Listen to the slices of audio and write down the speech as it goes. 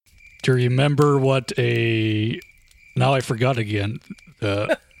Do you remember what now I forgot again,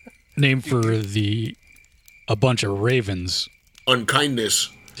 the name for a bunch of ravens? Unkindness.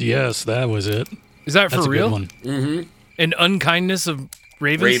 Yes, that was it. Is that That's for real? a good one. Mm-hmm. An unkindness of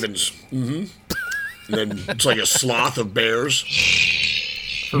ravens? Ravens. Mm-hmm. And then it's like a sloth of bears.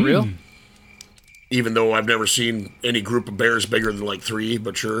 For real? Even though I've never seen any group of bears bigger than like 3,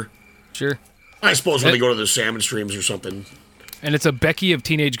 but sure. Sure. I suppose when they go to the salmon streams or something. And it's a Becky of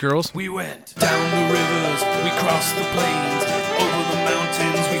teenage girls? We went down the rivers, we crossed the plains, over the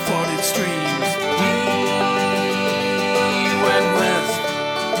mountains, we forded streams. We went west.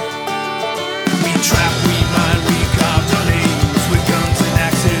 We trapped, we mined, we carved our names. With guns and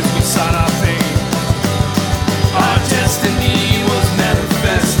axes, we sought our fame. Our destiny was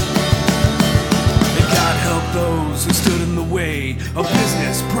manifest. And God help those who stood in the way of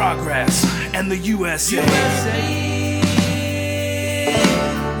business, progress, and the USA.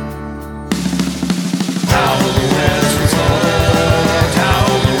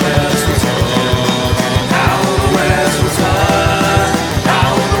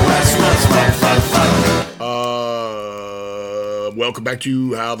 Welcome back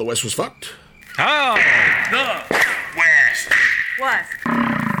to How the West Was Fucked. How the West What?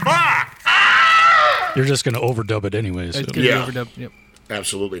 fucked. You're just going to overdub it anyways. It's So. gonna be Yeah. overdubbed. Yep.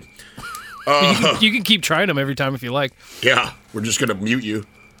 Absolutely. You can keep trying them every time if you like. Yeah, we're just gonna mute you.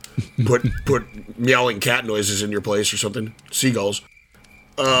 Put meowing cat noises in your place or something. Seagulls.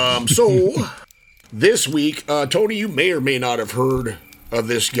 So this week, Tony, you may or may not have heard of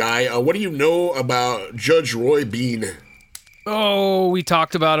this guy. What do you know about Judge Roy Bean? Oh, we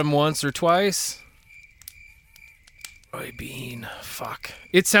talked about him once or twice. Roy Bean. Fuck.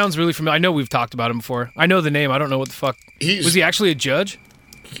 It sounds really familiar. I know we've talked about him before. I know the name. I don't know what the fuck. Was he actually a judge?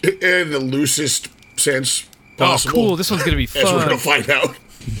 In the loosest sense possible. Oh, cool. This one's going to be As we're fun. going to find out.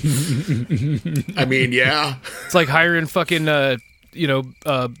 I mean, yeah. It's like hiring fucking, Ben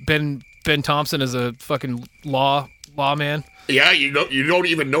Thompson as a fucking lawman. Yeah, you don't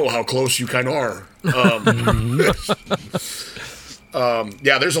even know how close you kind of are.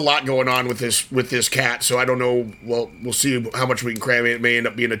 Yeah, there's a lot going on with this cat, so I don't know. Well, we'll see how much we can cram in. It may end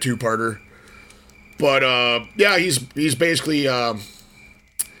up being a 2-parter. But yeah, he's basically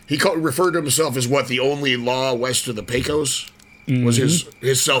he referred to himself as the only law west of the Pecos was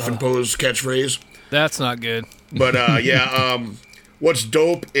his self-imposed catchphrase. That's not good. But yeah, what's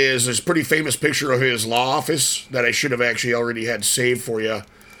dope is this pretty famous picture of his law office that I should have actually already had saved for you.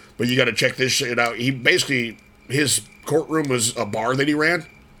 But you got to check this shit out. His courtroom was a bar that he ran.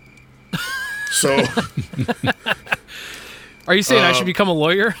 So, are you saying I should become a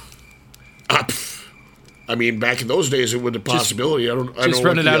lawyer? I mean, back in those days, it was a possibility. I don't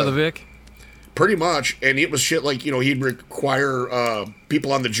run it out of the Vic. Pretty much, and it was shit like he'd require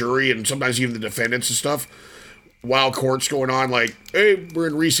people on the jury and sometimes even the defendants and stuff while court's going on. Like, hey, we're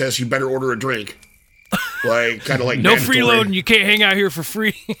in recess. You better order a drink. Like, kind of like no mandatory. freeloading. You can't hang out here for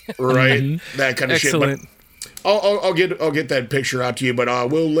free. Right, that kind of Excellent. shit. But I'll get that picture out to you. But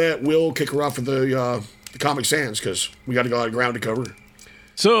we'll kick her off with the Comic Sans because we got a lot of ground to cover.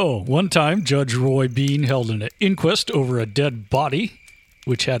 So, one time, Judge Roy Bean held an inquest over a dead body,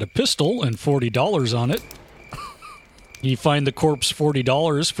 which had a pistol and $40 on it. He fined the corpse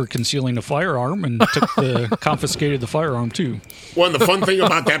 $40 for concealing a firearm and confiscated the firearm, too. Well, and the fun thing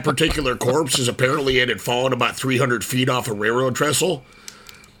about that particular corpse is apparently it had fallen about 300 feet off a railroad trestle.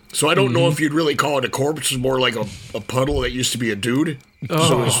 So I don't know if you'd really call it a corpse. It's more like a puddle that used to be a dude.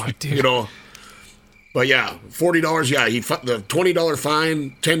 Dude. But yeah, $40. Yeah, the $20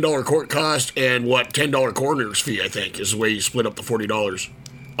 fine, $10 court cost, and $10 coroner's fee. I think is the way he split up the $40.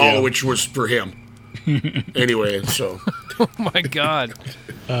 All of which was for him. Anyway, so. Oh my God.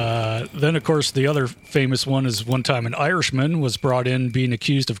 Then, of course, the other famous one is one time an Irishman was brought in being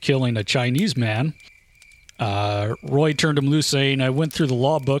accused of killing a Chinese man. Roy turned him loose, saying, "I went through the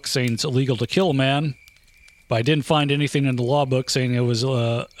law book saying it's illegal to kill a man, but I didn't find anything in the law book saying it was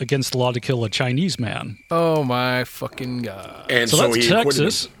against the law to kill a Chinese man." Oh my fucking God. And so that's he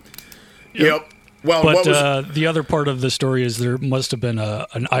Texas. Yep. Well, But the other part of the story is there must have been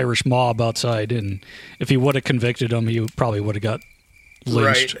an Irish mob outside, and if he would have convicted him, he probably would have got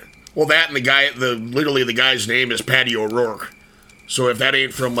lynched. Right. Well, that and literally the guy's name is Patty O'Rourke. So if that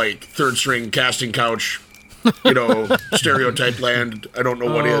ain't from like third string casting couch, stereotype land, I don't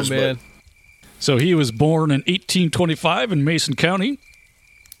know what is. Man. But So he was born in 1825 in Mason County,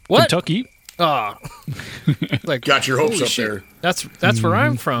 What? Kentucky. Ah. Like, got your hopes holy up shit. there. That's where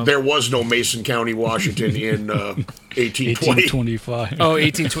I'm from. There was no Mason County, Washington in 1820. 1825. Oh,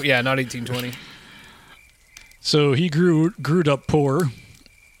 1820. Yeah, not 1820. So he grew up poor.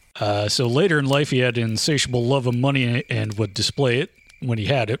 So later in life, he had an insatiable love of money and would display it when he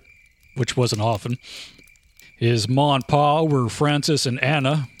had it, which wasn't often. His ma and pa were Francis and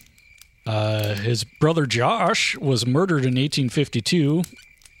Anna. His brother Josh was murdered in 1852.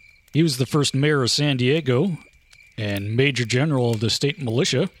 He was the first mayor of San Diego and major general of the state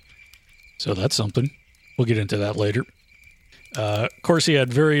militia. So that's something. We'll get into that later. Of course, he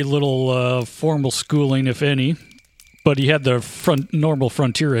had very little formal schooling, if any. But he had the normal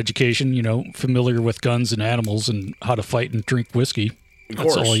frontier education, familiar with guns and animals and how to fight and drink whiskey.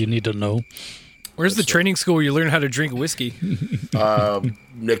 That's all you need to know. Where's the training school where you learn how to drink whiskey?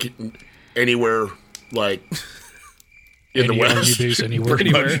 Nick, anywhere, like, in the West. Army base anywhere.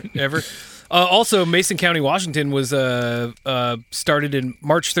 Anywhere, ever. Also, Mason County, Washington was started in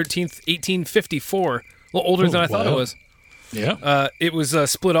March 13th, 1854. A little older than I thought it was. Yeah. It was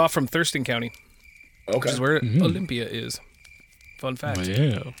split off from Thurston County. Okay. Which is where Olympia is. Fun fact.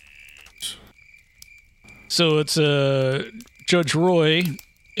 Yeah. So it's Judge Roy,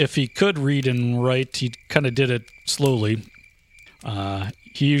 if he could read and write, he kind of did it slowly.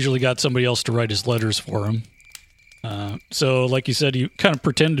 He usually got somebody else to write his letters for him. So like you said, he kind of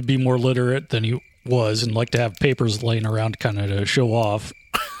pretended to be more literate than he was and liked to have papers laying around kind of to show off.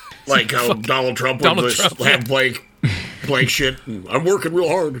 Like how Donald Trump would just have blank shit. I'm working real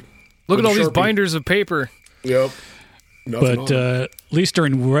hard. Look at all these binders of paper. Yep. But at least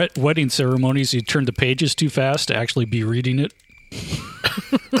during wedding ceremonies, he turned the pages too fast to actually be reading it.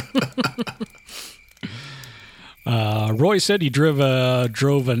 Roy said he drove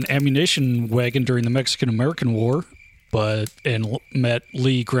an ammunition wagon during the Mexican-American War, and met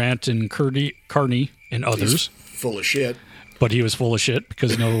Lee, Grant, and Kearney and others. He's full of shit. But he was full of shit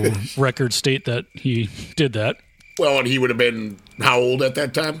because no records state that he did that. Well, and he would have been how old at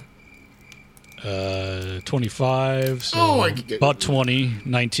that time? 25, so about 20,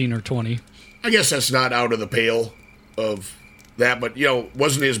 19 or 20. I guess that's not out of the pale of that, but,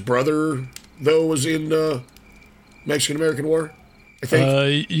 wasn't his brother, though, was in Mexican-American War, I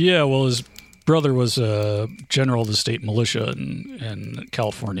think? Yeah, well, his brother was a general of the state militia in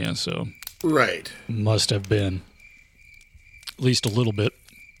California, so... Right. Must have been at least a little bit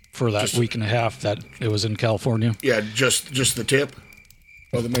for that week and a half that it was in California. Yeah, just the tip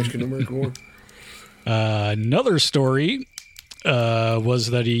of the Mexican-American War. Another story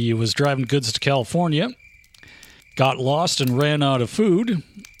was that he was driving goods to California, got lost and ran out of food.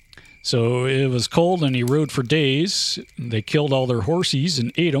 So it was cold and he rode for days. They killed all their horses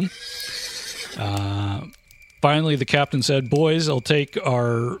and ate them. Finally, the captain said, "Boys, I'll take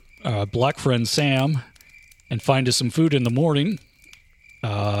our black friend Sam and find us some food in the morning."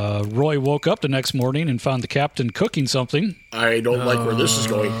 Roy woke up the next morning and found the captain cooking something. I don't like where this is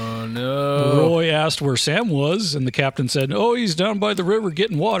going. Oh, no. Roy asked where Sam was, and the captain said, "Oh, he's down by the river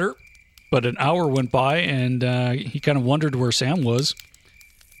getting water." But an hour went by, and he kind of wondered where Sam was.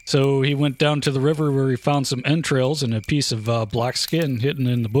 So he went down to the river where he found some entrails and a piece of black skin hidden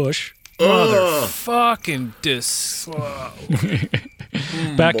in the bush. Motherfucking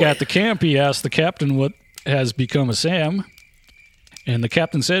Back at the camp, he asked the captain what has become of Sam. And the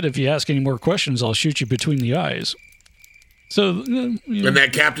captain said, "If you ask any more questions, I'll shoot you between the eyes." So, And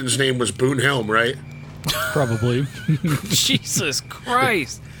that captain's name was Boone Helm, right? Probably. Jesus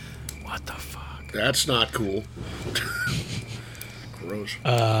Christ. What the fuck? That's not cool. Gross.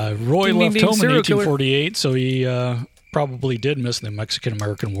 Roy left home in 1848, so he probably did miss the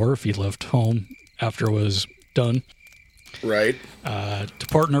Mexican-American War if he left home after it was done. Right. To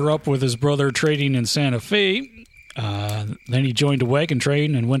partner up with his brother trading in Santa Fe. Then he joined a wagon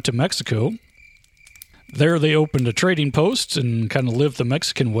train and went to Mexico. There they opened a trading post and kind of lived the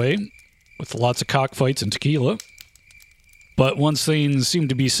Mexican way with lots of cockfights and tequila. But once things seemed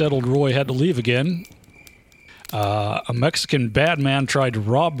to be settled, Roy had to leave again. A Mexican bad man tried to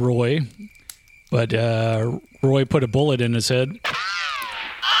rob Roy, but Roy put a bullet in his head.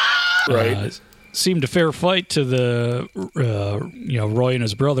 Right. Seemed a fair fight to the Roy and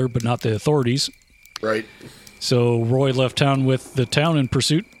his brother, but not the authorities. Right. So Roy left town with the town in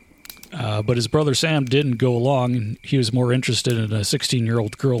pursuit, but his brother Sam didn't go along, and he was more interested in a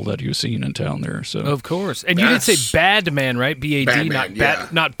 16-year-old girl that he was seeing in town there. So of course, and you did say Bad Man, right? B-A-D,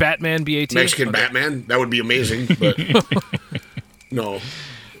 not Batman. B-A-T. Mexican Batman. That would be amazing, but no.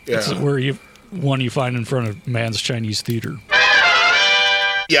 Yeah. That's where you find in front of Mann's Chinese Theater.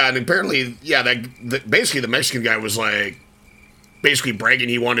 Yeah, and apparently, basically the Mexican guy was like basically bragging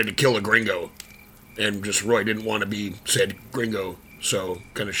he wanted to kill a gringo. And just Roy didn't want to be said gringo, so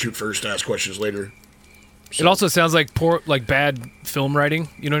kind of shoot first, ask questions later. So. It also sounds like bad film writing.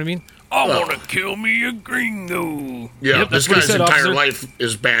 You know what I mean? I want to kill me a gringo. Yeah, Yep, this that's what he guy's said, entire officer. life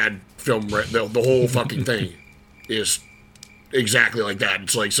is bad film. The whole fucking thing is exactly like that.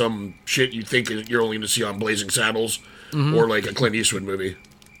 It's like some shit you think you're only going to see on Blazing Saddles or like a Clint Eastwood movie.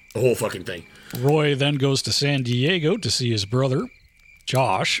 The whole fucking thing. Roy then goes to San Diego to see his brother,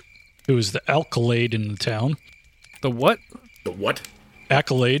 Josh, who is the accolade in the town. The what? The what?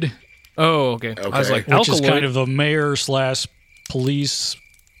 Accolade, Oh, okay. I was like, which is alkaloid. kind of the mayor / police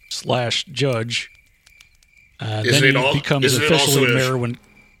 / judge. Then he becomes isn't it officially also a mayor when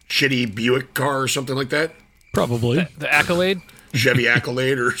shitty Buick car or something like that? probably. the accolade. Chevy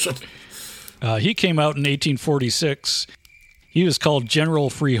Accolade or something. He came out in 1846. He was called General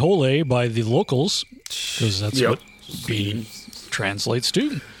Frijole by the locals because that's Yep. what bean translates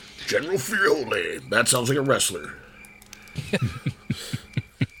to. General Friole. That sounds like a wrestler.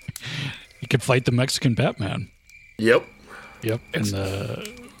 He could fight the Mexican Batman. Yep. Yep, and the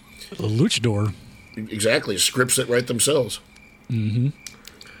luchador. Exactly. Scripts that write themselves.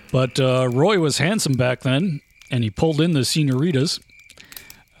 But Roy was handsome back then, and he pulled in the senoritas.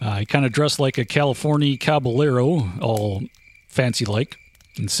 He kind of dressed like a California caballero, all fancy-like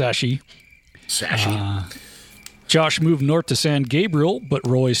and sashy. Sashy. Josh moved north to San Gabriel, but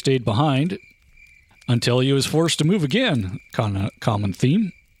Roy stayed behind until he was forced to move again. Common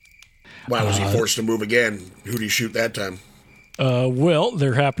theme. Why was he forced to move again? Who'd he shoot that time? Well,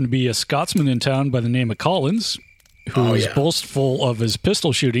 there happened to be a Scotsman in town by the name of Collins, who was boastful of his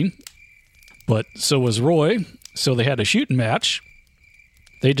pistol shooting, but so was Roy, so they had a shooting match.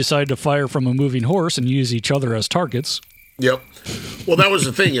 They decided to fire from a moving horse and use each other as targets. Yep. Well, that was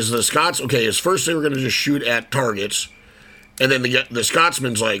the thing, is the Scots, okay, is first they were going to just shoot at targets, and then the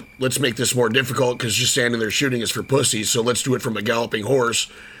Scotsman's like, let's make this more difficult because just standing there shooting is for pussies, so let's do it from a galloping horse.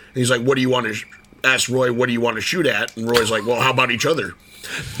 And he's like, what do you want to, ask Roy, what do you want to shoot at? And Roy's like, well, how about each other?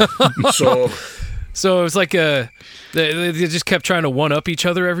 So it was like they just kept trying to one-up each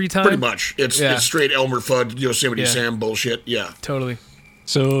other every time? Pretty much. It's straight Elmer Fudd, Yosemite Yeah. Sam bullshit, yeah. Totally.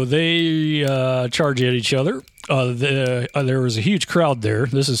 So they charge at each other. There was a huge crowd there.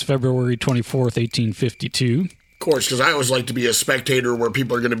 This is February 24th, 1852. Of course, because I always like to be a spectator where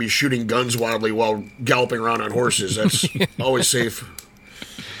people are going to be shooting guns wildly while galloping around on horses. That's always safe.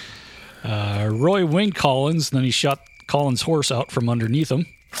 Roy winged Collins, then he shot Collins' horse out from underneath him.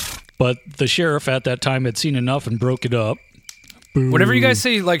 But the sheriff at that time had seen enough and broke it up. Whenever you guys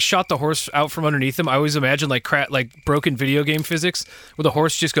say like shot the horse out from underneath him, I always imagine like broken video game physics where the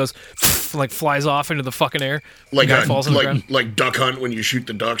horse just goes like flies off into the fucking air. Like the guy falls on the ground. like Duck Hunt when you shoot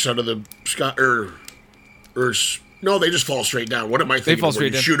the ducks out of the sky, no, they just fall straight down. What am I thinking? fall of? straight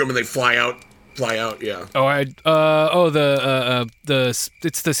When you down. shoot them and they fly out. Yeah.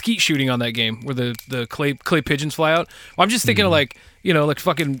 It's the skeet shooting on that game where the clay pigeons fly out. Well, I'm just thinking of like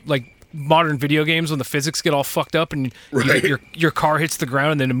fucking like modern video games when the physics get all fucked up and Right. your car hits the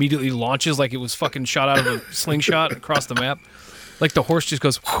ground and then immediately launches like it was fucking shot out of a slingshot across the map. Like the horse just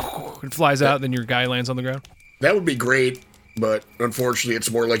goes and flies out, and then your guy lands on the ground. That would be great, but unfortunately, it's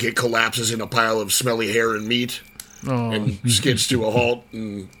more like it collapses in a pile of smelly hair and meat and skids to a halt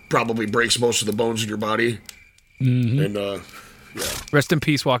and probably breaks most of the bones in your body. And Rest in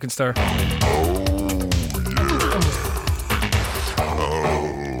peace, Walking Star.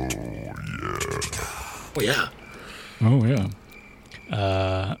 oh yeah. Oh, yeah.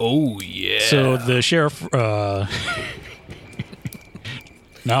 Oh yeah. So the sheriff... now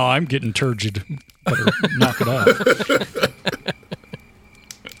I'm getting turgid. Better knock it off.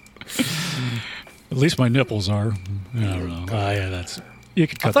 At least my nipples are. I don't know. Yeah, that's... You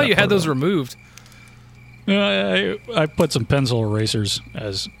could cut I thought that you had part those out. removed. I put some pencil erasers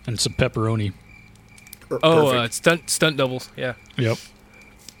and some pepperoni. Stunt doubles. Yeah. Yep.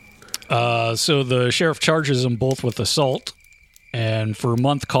 So the sheriff charges them both with assault, and for a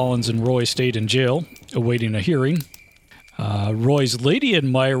month, Collins and Roy stayed in jail, awaiting a hearing. Roy's lady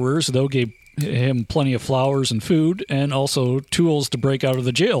admirers, though, gave him plenty of flowers and food, and also tools to break out of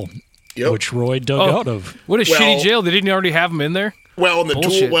the jail, Yep. which Roy dug out of. What a Well- shitty jail. They didn't already have him in there. Well, and the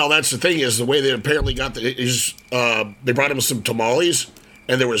Bullshit. tool. Well, that's the thing is the way they apparently got they brought him some tamales,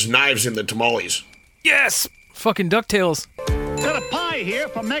 and there was knives in the tamales. Yes. Fucking DuckTales. Got a pie here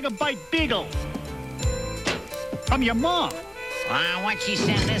from Megabyte Beagle. From your mom. What'd she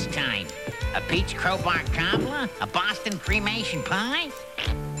send this time? A peach crowbar cobbler? A Boston cremation pie?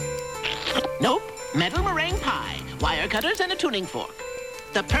 Nope. Metal meringue pie, wire cutters, and a tuning fork.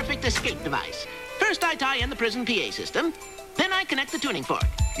 The perfect escape device. First I tie in the prison PA system, then I I connect the tuning fork.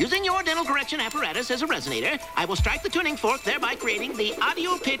 Using your dental correction apparatus as a resonator, I will strike the tuning fork, thereby creating the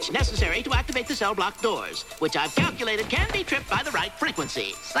audio pitch necessary to activate the cell block doors, which I've calculated can be tripped by the right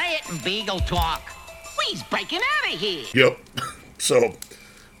frequency. Say it in Beagle talk. We's breaking out of here. Yep. So,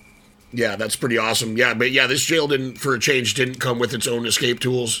 yeah, that's pretty awesome. Yeah, but yeah, this jail for a change, didn't come with its own escape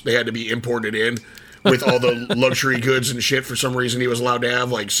tools. They had to be imported in with all the luxury goods and shit for some reason he was allowed to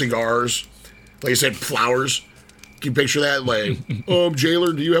have, like cigars, like I said, flowers. Can you picture that? Like,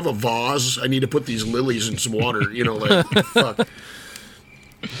 jailer, do you have a vase? I need to put these lilies in some water. You know, like, fuck.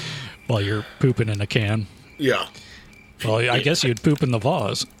 While you're pooping in a can. Yeah. Well, I guess you'd poop in the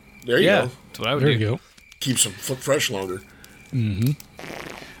vase. There you go. That's what I would There do. you go. Keeps them fresh longer.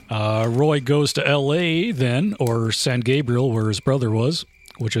 Roy goes to L.A. then, or San Gabriel, where his brother was,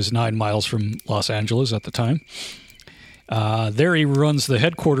 which is 9 miles from Los Angeles at the time. There he runs the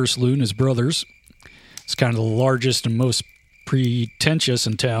headquarters saloon, his brother's. It's kind of the largest and most pretentious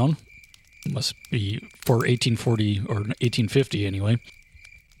in town. Must be for 1840 or 1850 anyway.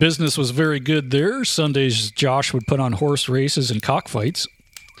 Business was very good there. Sundays, Josh would put on horse races and cockfights.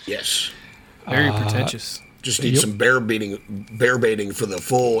 Yes. Very pretentious. Just need some bear baiting for the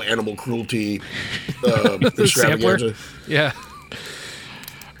full animal cruelty extravaganza. Yeah.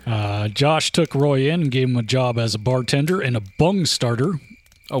 Josh took Roy in and gave him a job as a bartender and a bung starter.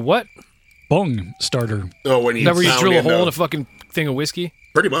 A what? Bung starter. Oh, when you That where you pound drill a in hole in a fucking thing of whiskey?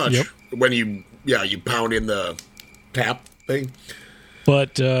 pretty much. Yep. When you pound in the tap thing.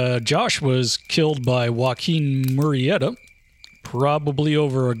 But Josh was killed by Joaquin Murrieta, probably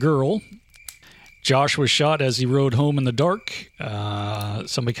over a girl. Josh was shot as he rode home in the dark.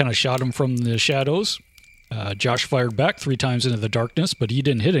 Somebody kind of shot him from the shadows. Josh fired back 3 times into the darkness, but he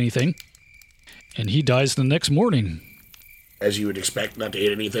didn't hit anything. And he dies the next morning. As you would expect, not to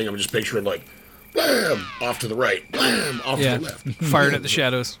hit anything. I'm just picturing like, blam, off to the right, blam, off to the left. Fired at the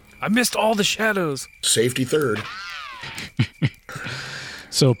shadows. I missed all the shadows. Safety third.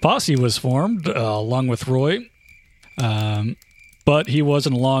 So Posse was formed along with Roy. But he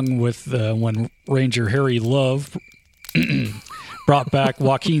wasn't along with when Ranger Harry Love brought back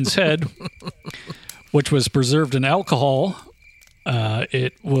Joaquin's head, which was preserved in alcohol.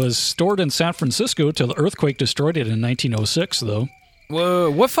 It was stored in San Francisco till the earthquake destroyed it in 1906, though. Whoa,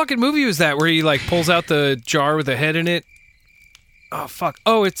 what fucking movie was that where he like pulls out the jar with the head in it? Oh, fuck.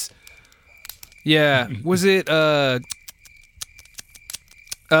 Oh, it's... Yeah. Was it The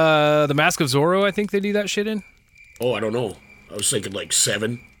Mask of Zorro, I think they do that shit in? Oh, I don't know. I was thinking like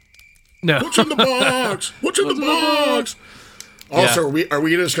 7. No. What's in the box? What's in the box? Also, are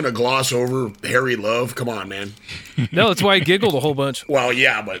we just going to gloss over Harry Love? Come on, man. No, that's why I giggled a whole bunch. Well,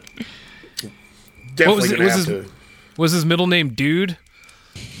 yeah, but definitely going to have to. Was his middle name Dude?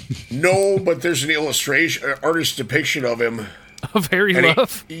 No, but there's an illustration, artist depiction of him. Of Harry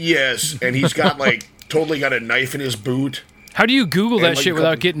Love? Yes, and he's got like totally got a knife in his boot. How do you Google that like shit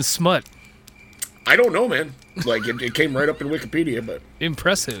without getting smut? I don't know, man. Like it came right up in Wikipedia, but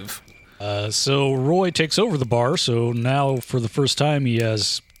impressive. So Roy takes over the bar. So now, for the first time, he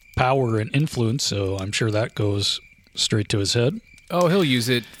has power and influence. So I'm sure that goes straight to his head. Oh, he'll use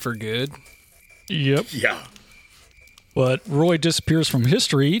it for good. Yep. Yeah. But Roy disappears from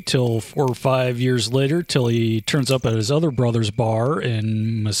history till 4 or 5 years later, till he turns up at his other brother's bar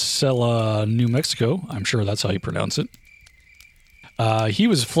in Mesilla, New Mexico. I'm sure that's how you pronounce it. He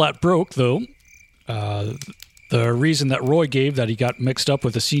was flat broke, though. The reason that Roy gave that he got mixed up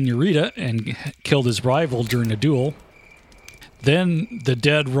with a senorita and killed his rival during a duel. Then the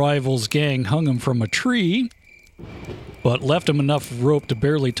dead rival's gang hung him from a tree, but left him enough rope to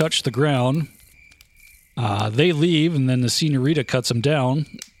barely touch the ground. They leave, and then the senorita cuts him down,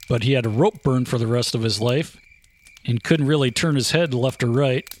 but he had a rope burn for the rest of his life and couldn't really turn his head left or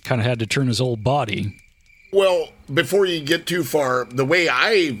right. Kind of had to turn his whole body. Well, before you get too far, the way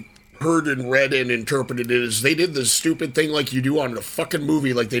I heard and read and interpreted it is they did the stupid thing like you do on the fucking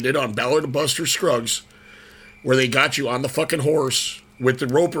movie, like they did on Ballad of Buster Scruggs, where they got you on the fucking horse with the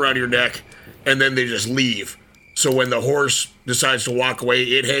rope around your neck, and then they just leave. So when the horse decides to walk away,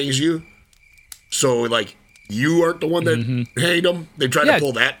 it hangs you. So, like, you aren't the one that hanged him. They try to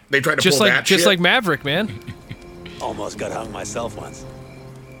pull that. They try to pull that shit. Just like Maverick, man. Almost got hung myself once.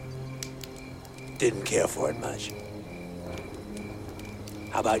 Didn't care for it much.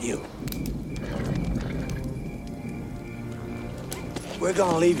 How about you? We're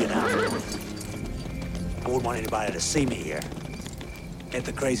gonna leave you now. I wouldn't want anybody to see me here. Get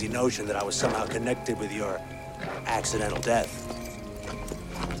the crazy notion that I was somehow connected with your accidental death.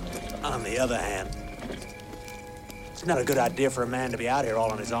 On the other hand, it's not a good idea for a man to be out here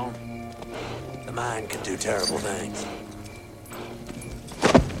all on his own. The mind can do terrible things.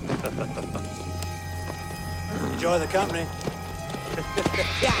 Enjoy the company.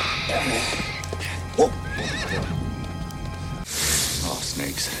 Oh,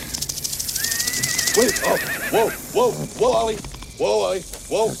 snakes. Wait, whoa, Ollie. Whoa, Ollie.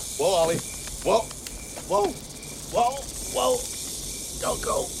 Whoa, Ollie. Whoa. Don't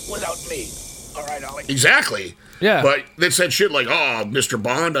go without me. All right, Ollie. Exactly. Yeah. But they said shit like, "Oh, Mr.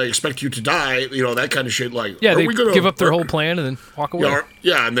 Bond, I expect you to die." You know, that kind of shit. Like, Yeah, are they we gonna give up their whole plan and then walk away.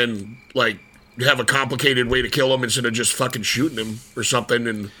 Yeah, and then like have a complicated way to kill him instead of just fucking shooting him or something.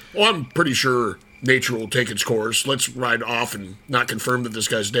 And well, I'm pretty sure nature will take its course. Let's ride off and not confirm that this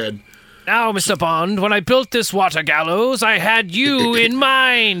guy's dead. Now, Mr. Bond, when I built this water gallows, I had you in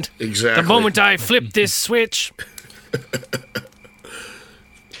mind. Exactly. The moment I flipped this switch.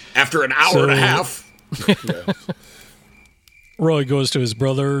 After an hour and a half. Yeah. Roy goes to his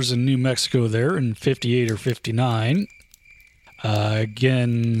brothers in New Mexico there in 58 or 59.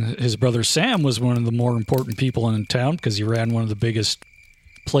 Again, his brother Sam was one of the more important people in town because he ran one of the biggest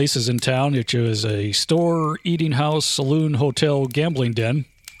places in town, which was a store, eating house, saloon, hotel, gambling den.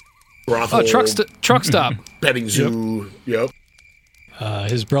 Brothel, truck stop. Petting zoo. Yep.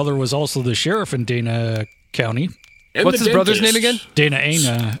 His brother was also the sheriff in Dana County. And What's the his brother's name dentist. again? Dana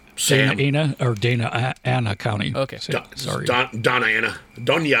Ana. Sam. Dana Ana or Dana Ana County. Okay. Sorry. Donna Anna.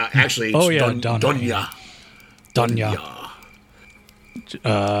 Donya, actually. It's Donna. Donya.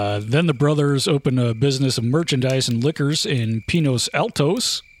 Then the brothers opened a business of merchandise and liquors in Pinos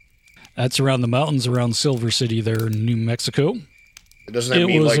Altos. That's around the mountains around Silver City there in New Mexico. Doesn't that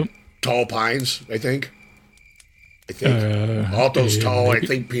mean like tall pines, I think? Alto's tall. I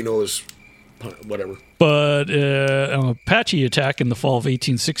think Pinot is whatever. But an Apache attack in the fall of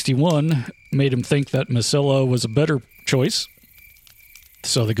 1861 made him think that Missoula was a better choice.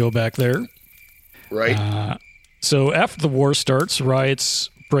 So they go back there. Right. So after the war starts, riots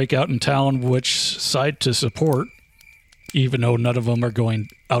break out in town, which side to support, even though none of them are going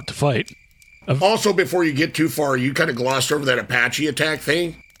out to fight. Also, before you get too far, you kind of glossed over that Apache attack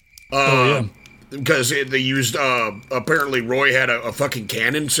thing. Yeah. Because they used, apparently Roy had a fucking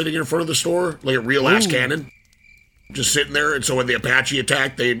cannon sitting in front of the store, like a real-ass cannon, just sitting there. And so when the Apache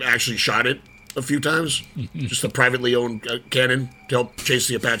attacked, they actually shot it a few times. Just a privately owned cannon to help chase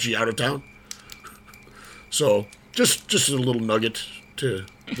the Apache out of town. So just a little nugget to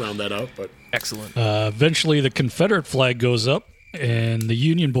round that out. But excellent. Eventually, the Confederate flag goes up, and the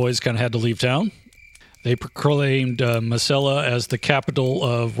Union boys kind of had to leave town. They proclaimed Missoula as the capital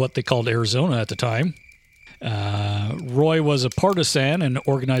of what they called Arizona at the time. Roy was a partisan and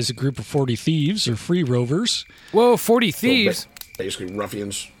organized a group of 40 thieves or free rovers. Whoa, 40 thieves. Basically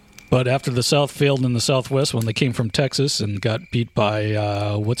ruffians. But after the South failed in the Southwest when they came from Texas and got beat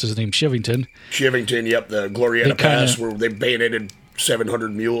by, what's his name, Shivington. Shivington, yep, the Glorieta Pass where they bayoneted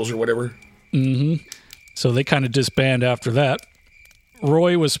 700 mules or whatever. Mm-hmm. So they kind of disbanded after that.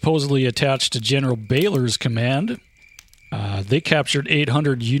 Roy was supposedly attached to General Baylor's command. They captured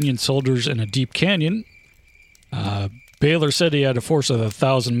 800 Union soldiers in a deep canyon. Baylor said he had a force of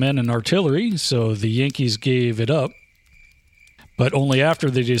 1,000 men and artillery, so the Yankees gave it up. But only after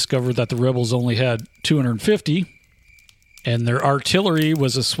they discovered that the rebels only had 250, and their artillery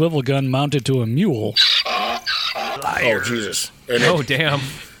was a swivel gun mounted to a mule. Oh, Jesus. Damn.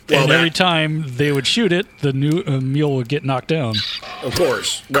 Well, and every time they would shoot it, the mule would get knocked down. Of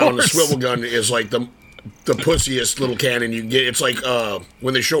course. Now, the swivel gun is like the pussiest little cannon you can get. It's like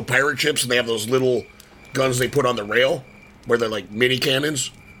when they show pirate ships and they have those little guns they put on the rail, where they're like mini cannons.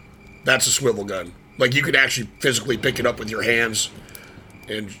 That's a swivel gun. Like, you could actually physically pick it up with your hands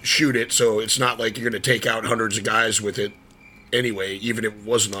and shoot it, so it's not like you're going to take out hundreds of guys with it anyway, even if it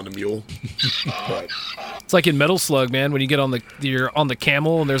wasn't on the mule. But it's like in Metal Slug, man, when you get you're on the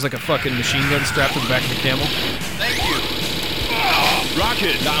camel and there's like a fucking machine gun strapped to the back of the camel. Thank you.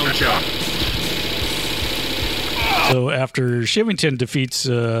 Rocket launcher. So after Shivington defeats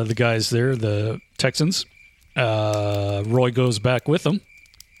the guys there, the Texans, Roy goes back with them,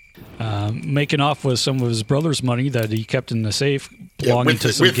 making off with some of his brother's money that he kept in the safe belonging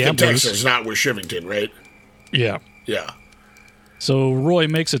to some gamblers. With the Texans, not with Shivington, right? Yeah. Yeah. So Roy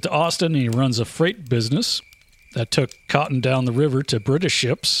makes it to Austin, and he runs a freight business that took cotton down the river to British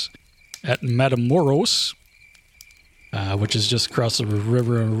ships at Matamoros, which is just across the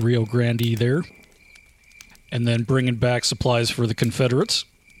river in Rio Grande there, and then bringing back supplies for the Confederates.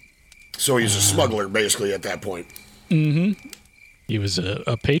 So he's a smuggler, basically, at that point. Mm-hmm. He was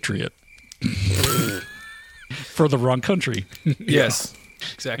a patriot for the wrong country. Yes,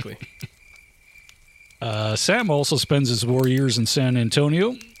 exactly. Sam also spends his war years in San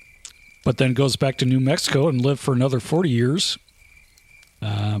Antonio, but then goes back to New Mexico and lived for another 40 years.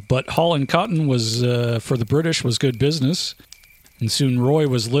 But hauling cotton was for the British was good business, and soon Roy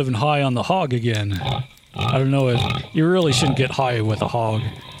was living high on the hog again. I don't know if you really shouldn't get high with a hog.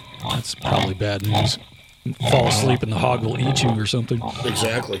 That's probably bad news. Fall asleep and the hog will eat you or something.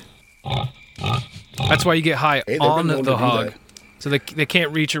 Exactly. That's why you get high Hey, they've on been known the to do hog, that. so they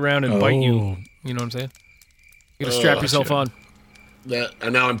can't reach around and bite you. You know what I'm saying? You gotta strap yourself on. That,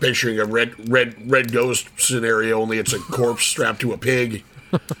 and now I'm picturing a red ghost scenario. Only it's a corpse strapped to a pig,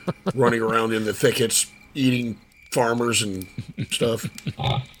 running around in the thickets, eating farmers and stuff.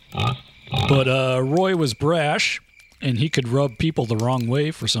 But Roy was brash, and he could rub people the wrong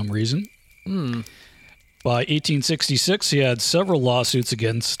way for some reason. By 1866, he had several lawsuits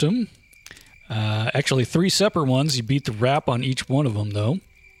against him. Actually, 3 separate ones. He beat the rap on each one of them, though.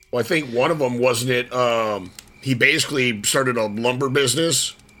 Well, I think one of them, wasn't it? He basically started a lumber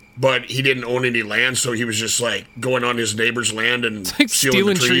business, but he didn't own any land, so he was just like going on his neighbor's land and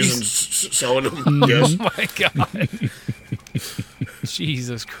stealing the trees and selling them. Yes. Oh my god!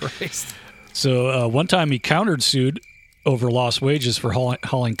 Jesus Christ! So one time he countersued over lost wages for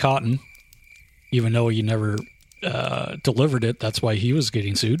hauling cotton, even though he never delivered it. That's why he was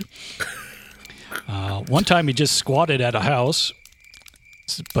getting sued. One time he just squatted at a house,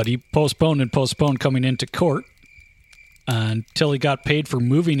 but he postponed coming into court until he got paid for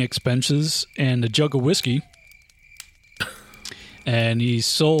moving expenses and a jug of whiskey. And he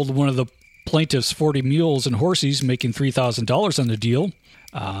sold one of the plaintiff's 40 mules and horses, making $3,000 on the deal.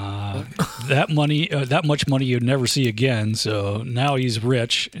 That much money you'd never see again. So now he's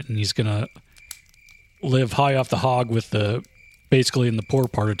rich, and he's gonna live high off the hog with basically in the poor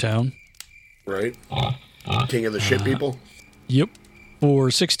part of town. Right. King of the shit people. Yep.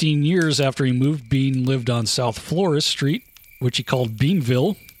 For 16 years after he moved, Bean lived on South Flores Street, which he called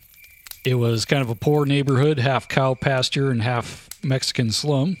Beanville. It was kind of a poor neighborhood, half cow pasture and half Mexican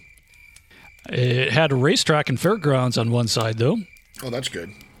slum. It had a racetrack and fairgrounds on one side, though. Oh, that's good.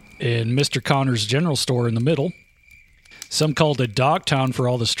 And Mr. Connor's general store in the middle. Some called it Dog Town for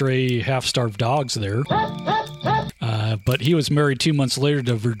all the stray, half-starved dogs there. But he was married 2 months later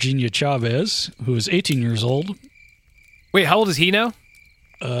to Virginia Chavez, who was 18 years old. Wait, how old is he now?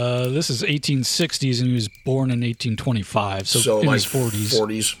 This is 1860s, and he was born in 1825, so in like his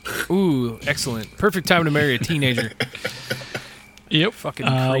 40s. Ooh, excellent. Perfect time to marry a teenager. Yep. Fucking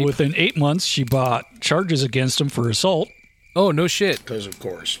creep. Within 8 months, she brought charges against him for assault. Oh, no shit. Because, of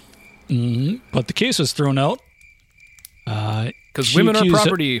course. Mm-hmm. But the case was thrown out. Because women are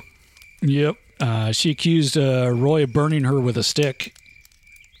property. Yep. She accused Roy of burning her with a stick.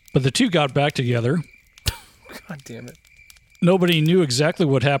 But the two got back together. God damn it. Nobody knew exactly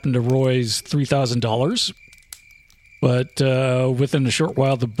what happened to Roy's $3,000. But within a short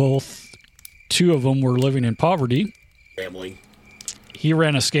while, two of them were living in poverty. Gambling. He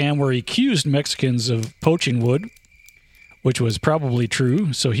ran a scam where he accused Mexicans of poaching wood, which was probably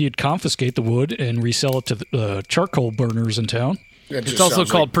true. So he'd confiscate the wood and resell it to the charcoal burners in town. It's also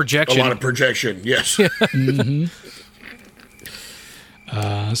called like projection. A lot of projection, yes. Mm-hmm.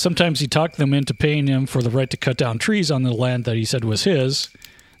 Sometimes he talked them into paying him for the right to cut down trees on the land that he said was his.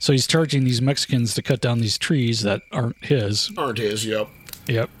 So he's charging these Mexicans to cut down these trees that aren't his. Aren't his, yep.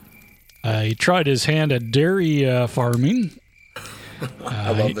 Yep. He tried his hand at dairy farming.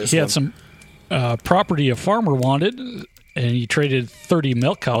 I love this He one. had some property a farmer wanted, and he traded 30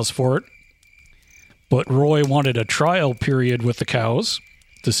 milk cows for it. But Roy wanted a trial period with the cows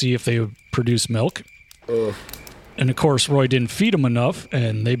to see if they would produce milk. And, of course, Roy didn't feed them enough,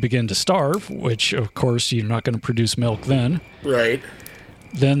 and they began to starve, which, of course, you're not going to produce milk then. Right.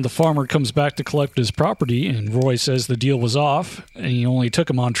 Then the farmer comes back to collect his property, and Roy says the deal was off, and he only took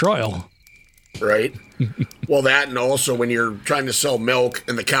him on trial. Right. Well, that, and also when you're trying to sell milk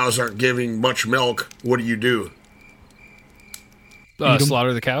and the cows aren't giving much milk, what do?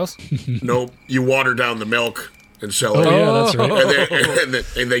 Slaughter the cows? Nope. You water down the milk and sell it. Oh, yeah, that's right.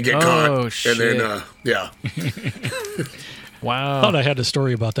 And they get caught. Oh, shit. And then, yeah. Wow. I thought I had a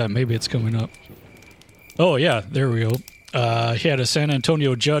story about that. Maybe it's coming up. Oh, yeah, there we go. He had a San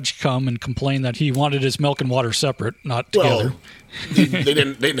Antonio judge come and complain that he wanted his milk and water separate, not together. Well, they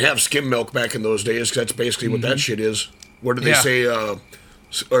didn't have skim milk back in those days, 'cause that's basically what that shit is. What did they say?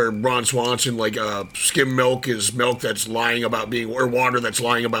 Or Ron Swanson, like skim milk is milk that's lying about being, or water that's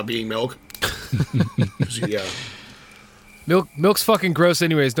lying about being milk. Yeah. Milk's fucking gross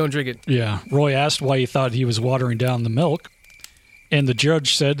anyways. Don't drink it. Yeah. Roy asked why he thought he was watering down the milk, and the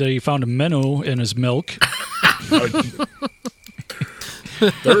judge said that he found a minnow in his milk.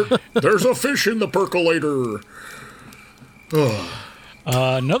 There's a fish in the percolator.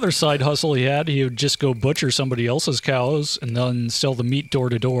 Another side hustle he would just go butcher somebody else's cows and then sell the meat door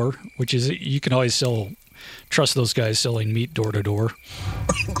to door, which is, you can always trust those guys selling meat door to door.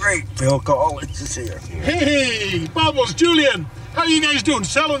 Great, Phil Collins is here. Hey, Bubbles, Julian, how you guys doing?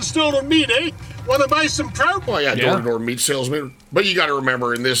 Selling stolen meat, eh? Want to buy some trout? Well, yeah, door-to-door meat salesman. But you got to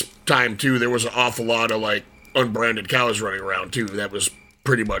remember, in this time, too, there was an awful lot of, like, unbranded cows running around, too. That was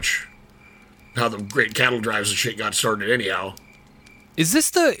pretty much how the great cattle drives and shit got started anyhow. Is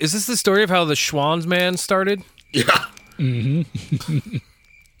this the story of how the Schwann's man started? Yeah. Mm-hmm.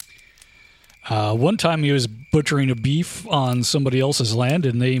 One time he was butchering a beef on somebody else's land,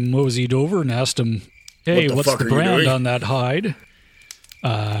 and they moseyed over and asked him, "Hey, what's the brand on that hide?"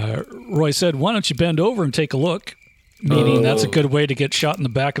 Roy said, "Why don't you bend over and take a look?" Meaning that's a good way to get shot in the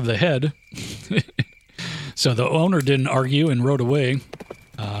back of the head. So the owner didn't argue and rode away.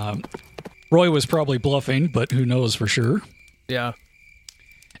 Roy was probably bluffing, but who knows for sure. Yeah.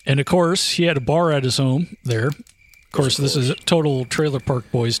 And of course, he had a bar at his home there. Of course, this is a total Trailer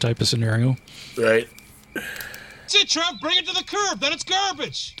Park Boys type of scenario. Right. That's it, Trev. Bring it to the curb. Then it's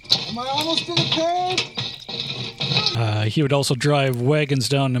garbage. Am I almost to the curb? He would also drive wagons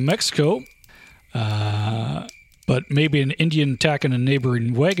down to Mexico. But maybe an Indian attacking a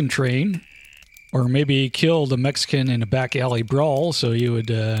neighboring wagon train. Or maybe killed a Mexican in a back alley brawl, so he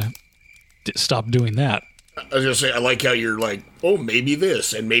would stop doing that. I was going to say, I like how you're like, oh, maybe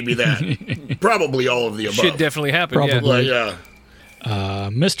this and maybe that. Probably all of the above. Shit definitely happened, Probably. Yeah.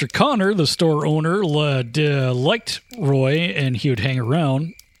 Mr. Connor, the store owner, liked Roy, and he would hang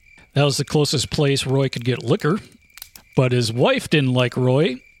around. That was the closest place Roy could get liquor. But his wife didn't like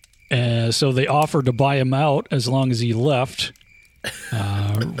Roy, so they offered to buy him out as long as he left.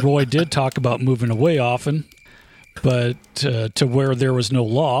 Roy did talk about moving away often, but to where there was no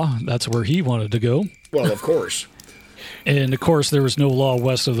law, that's where he wanted to go. Well, of course. And, of course, there was no law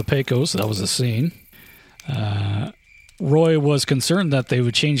west of the Pecos. That was the scene. Roy was concerned that they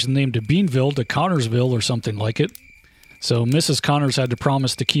would change the name to Beanville to Connorsville or something like it. So Mrs. Connors had to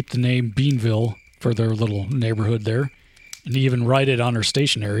promise to keep the name Beanville for their little neighborhood there and even write it on her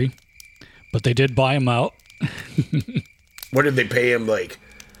stationery. But they did buy him out. What did they pay him, like,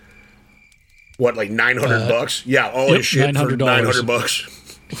 what, like $900? Yeah, all his shit for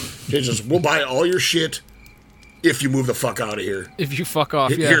 $900. They just, we'll buy all your shit if you move the fuck out of here. If you fuck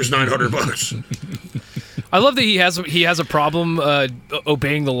off, yeah. Here's $900. I love that he has a problem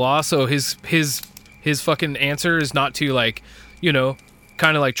obeying the law. So his fucking answer is not to, like, you know,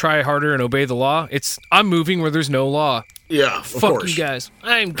 kind of like try harder and obey the law. It's, I'm moving where there's no law. Yeah, of fuck course. You guys.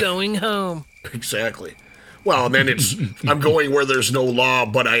 I'm going home. Exactly. Well, and then it's, I'm going where there's no law,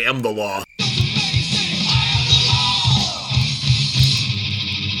 but I am the law.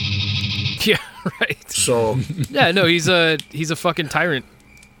 Yeah, right. So yeah, no, he's a fucking tyrant.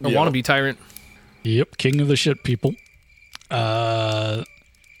 A wannabe tyrant. Yep, king of the shit people. So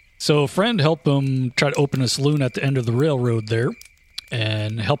a friend helped him try to open a saloon at the end of the railroad there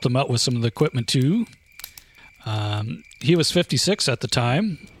and helped him out with some of the equipment too. He was 56 at the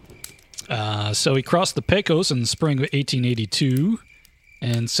time. So he crossed the Pecos in the spring of 1882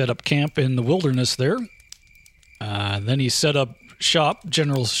 and set up camp in the wilderness there. Then he set up shop.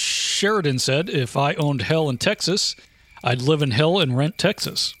 General Sheridan said, if I owned hell in Texas, I'd live in hell and rent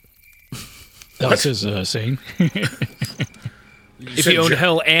Texas. That was his saying. If he owned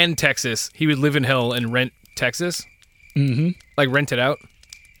hell and Texas, he would live in hell and rent Texas? Mm-hmm. Like rent it out?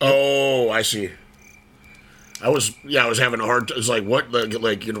 Oh, I see. I was having a hard time. It's like, what?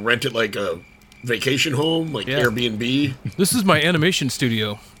 Like, you know, rent it like a vacation home? Like Airbnb? This is my animation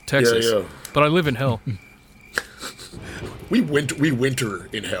studio, Texas. Yeah. But I live in hell. We winter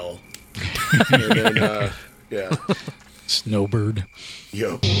in hell. And then, yeah. Snowbird.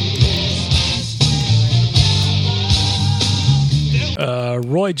 Yep.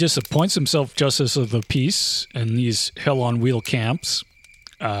 Roy just appoints himself Justice of the Peace in these Hell on Wheel camps.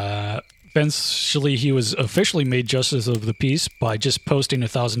 Eventually, he was officially made Justice of the Peace by just posting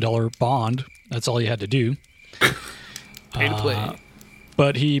 $1,000 bond. That's all he had to do. Pay to play.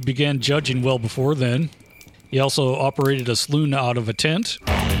 But he began judging well before then. He also operated a saloon out of a tent.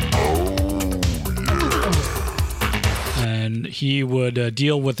 And he would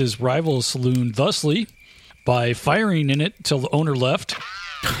deal with his rival saloon thusly by firing in it till the owner left.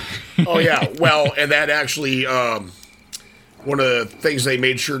 Oh, yeah. Well, and that actually, one of the things they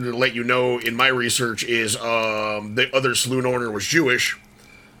made sure to let you know in my research is the other saloon owner was Jewish.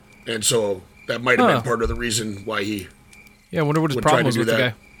 And so that might have been part of the reason why he I wonder what his problem was with the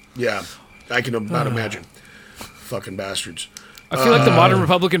guy. Yeah, I can not imagine. Fucking bastards. I feel like the modern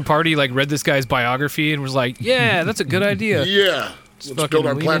Republican Party like read this guy's biography and was like, yeah, that's a good idea. Yeah. Let's build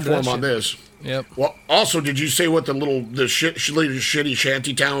our platform on this. Yep. Well, also, did you say what the shitty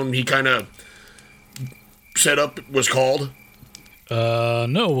shanty town he kind of set up was called?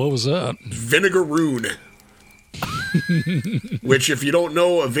 No, what was that? Vinegaroon. Which, if you don't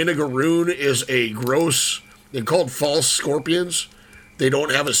know, a vinegaroon is a gross... They're called false scorpions. They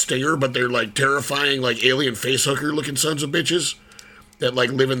don't have a stinger, but they're like terrifying, like alien facehugger looking sons of bitches that like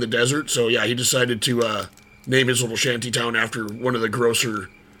live in the desert. So yeah, he decided to name his little shanty town after one of the grosser,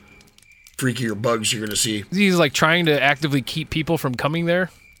 freakier bugs you're gonna see. He's like trying to actively keep people from coming there.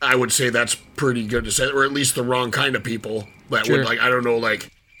 I would say that's pretty good to say, or at least the wrong kind of people that Sure. would like, I don't know,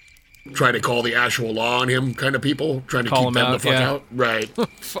 like try to call the actual law on him kind of people, trying to Call keep him them out, the fuck yeah. out. Right.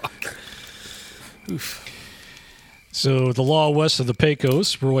 Fuck. Oof. So the law west of the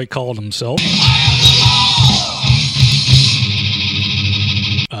Pecos, Roy called himself.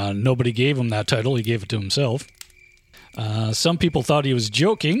 Nobody gave him that title. He gave it to himself. Some people thought he was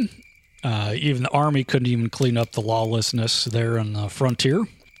joking. Even the army couldn't even clean up the lawlessness there on the frontier.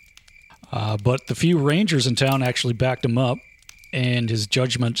 But the few rangers in town actually backed him up, and his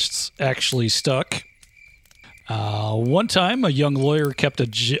judgments actually stuck. One time, a young lawyer kept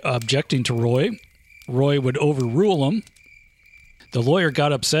objecting to Roy. Roy would overrule him. The lawyer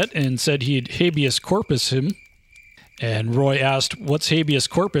got upset and said he'd habeas corpus him. And Roy asked, "What's habeas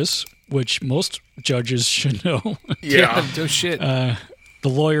corpus?" Which most judges should know. Yeah. No shit. The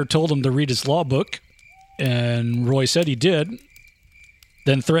lawyer told him to read his law book, and Roy said he did,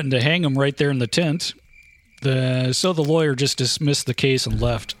 then threatened to hang him right there in the tent. So the lawyer just dismissed the case and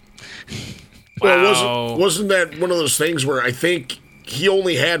left. Well, wasn't that one of those things where I think he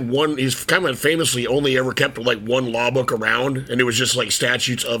only had one, he's kind of famously only ever kept like one law book around, and it was just like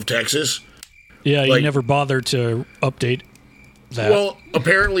statutes of Texas? Yeah, Like- he never bothered to update that. Well,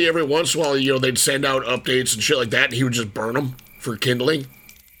 apparently every once in a while, they'd send out updates and shit like that, and he would just burn them for kindling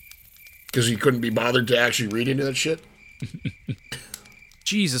because he couldn't be bothered to actually read into that shit.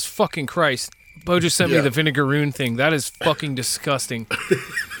 Jesus fucking Christ. Bo just sent me Yeah. the vinegaroon thing. That is fucking disgusting.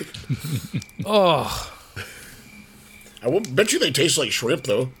 Oh, I won't bet you they taste like shrimp,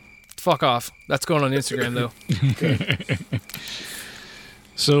 though. fuck off. That's going on Instagram, though.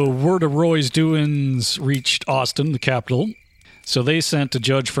 So word of Roy's doings reached Austin, the capital. So they sent a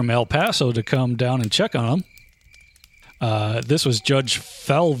judge from El Paso to come down and check on him. This was Judge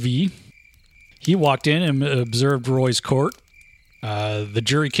Falvey. He walked in and observed Roy's court. The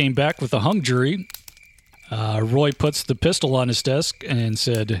jury came back with a hung jury. Roy puts the pistol on his desk and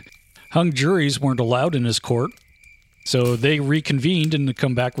said hung juries weren't allowed in his court. So they reconvened and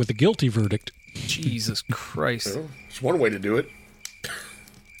come back with a guilty verdict. Jesus Christ. Well, it's one way to do it.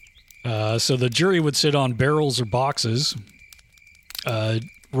 So the jury would sit on barrels or boxes.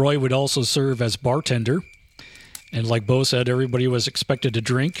 Roy would also serve as bartender. And like Bo said, everybody was expected to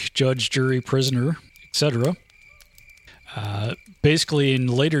drink, judge, jury, prisoner, etc. Basically, in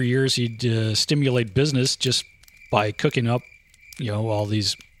later years, he'd stimulate business just by cooking up, all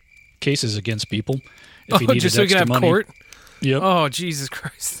these cases against people. If he needed just so you can extra have money. court? Yep. Oh, Jesus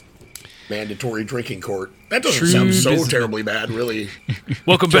Christ. Mandatory drinking court. That doesn't True sound so business. terribly bad, really.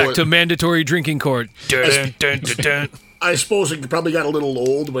 Welcome So back to mandatory drinking court. Dun, dun, dun, dun. I suppose it probably got a little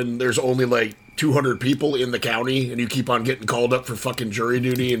old when there's only like 200 people in the county and you keep on getting called up for fucking jury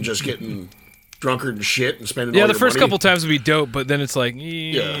duty and just getting drunker than shit and spending Yeah, all the your first money. couple times would be dope, but then it's like,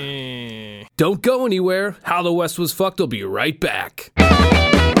 Don't go anywhere. How the West Was Fucked will be right back.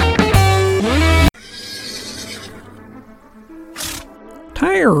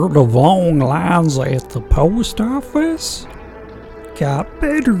 Tired of long lines at the post office? Got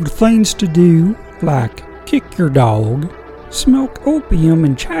better things to do, like kick your dog, smoke opium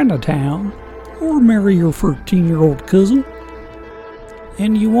in Chinatown, or marry your 13-year-old cousin?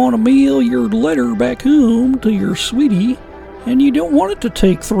 And you want to mail your letter back home to your sweetie, and you don't want it to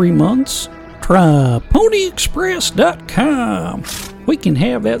take 3 months? Try PonyExpress.com. We can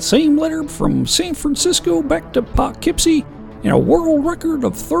have that same letter from San Francisco back to Poughkeepsie in a world record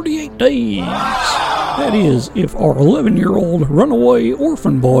of 38 days. That is, if our 11-year-old runaway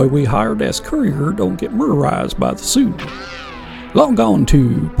orphan boy we hired as courier don't get murderized by the suit. Log on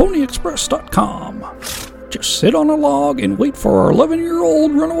to PonyExpress.com. Just sit on a log and wait for our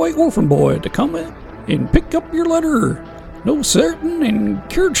 11-year-old runaway orphan boy to come in and pick up your letter. No certain in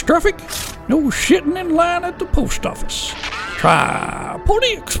carriage traffic, no shitting in line at the post office. Try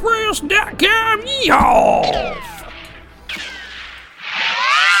PonyExpress.com. Yeehaw!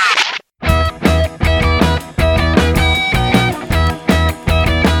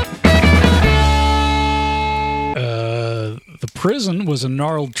 The prison was a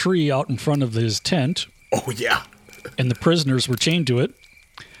gnarled tree out in front of his tent. Oh, yeah. and the prisoners were chained to it.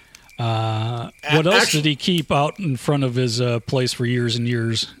 What else did he keep out in front of his place for years and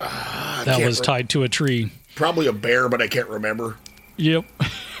years? That was tied to a tree. Probably a bear, but I can't remember. Yep.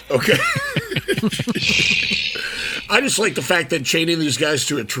 Okay. I just like the fact that chaining these guys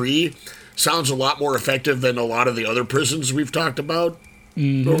to a tree sounds a lot more effective than a lot of the other prisons we've talked about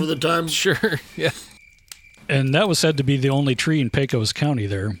over the time. Sure, yeah. And that was said to be the only tree in Pecos County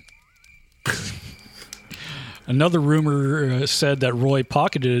there. Another rumor said that Roy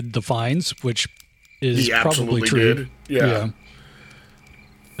pocketed the fines, which is probably true. Did. Yeah.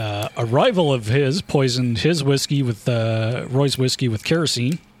 A rival of his poisoned his whiskey with Roy's whiskey with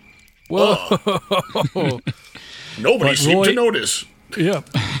kerosene. Whoa! Nobody seemed to notice. Yeah.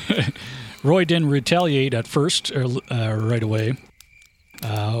 Roy didn't retaliate at first, right away.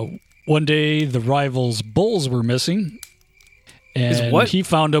 One day, the rival's bulls were missing, and he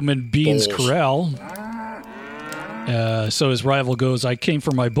found them in Bean's corral. So his rival goes, "I came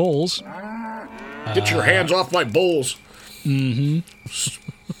for my bulls." Get your hands off my bulls. Mm-hmm.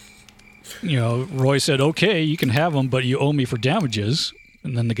 Roy said, "Okay, you can have them, but you owe me for damages."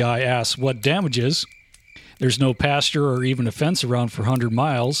 And then the guy asks, "What damages?" There's no pasture or even a fence around for 100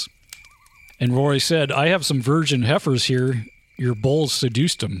 miles. And Roy said, "I have some virgin heifers here. Your bulls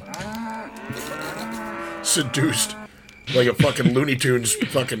seduced them." Seduced. Like a fucking Looney Tunes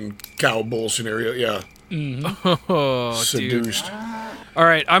fucking cow bull scenario, yeah. Mm-hmm. Oh, seduced. Dude. All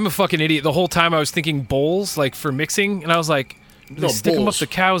right, I'm a fucking idiot. The whole time I was thinking bowls, like for mixing, and I was like, no, stick them up the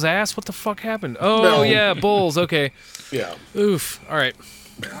cow's ass? What the fuck happened? Oh, yeah, bowls, okay. Yeah. Oof, all right.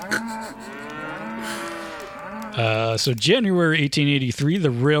 So January 1883,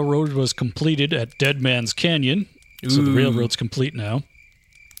 the railroad was completed at Dead Man's Canyon. So the railroad's complete now.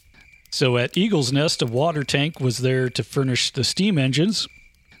 So at Eagle's Nest, a water tank was there to furnish the steam engines.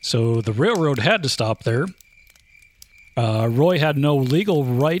 So the railroad had to stop there. Roy had no legal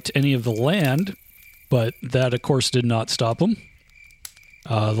right to any of the land, but that, of course, did not stop him.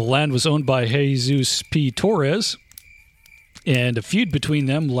 The land was owned by Jesus P. Torres, and a feud between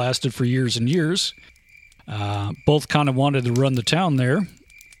them lasted for years and years. Both kind of wanted to run the town there,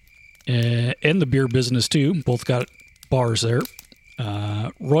 and the beer business too. Both got bars there.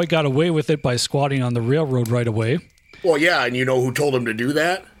 Roy got away with it by squatting on the railroad right away. Well, yeah, and you know who told him to do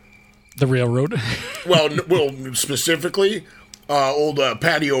that? The railroad. well, specifically, old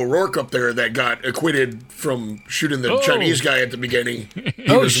Patty O'Rourke up there that got acquitted from shooting the Chinese guy at the beginning.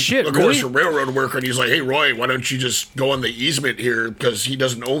 He was, shit, of course, a railroad worker, and he's like, "Hey, Roy, why don't you just go on the easement here, because he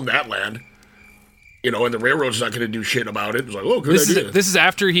doesn't own that land." And the railroad's not going to do shit about it. It's like, oh, good idea. This is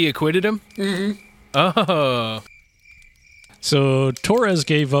after he acquitted him? Mm-hmm. Oh. So Torres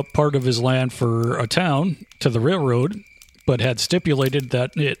gave up part of his land for a town to the railroad, but had stipulated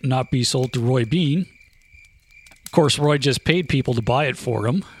that it not be sold to Roy Bean. Of course, Roy just paid people to buy it for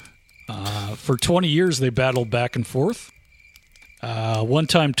him. For 20 years, they battled back and forth. One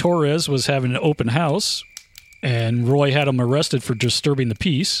time, Torres was having an open house, and Roy had him arrested for disturbing the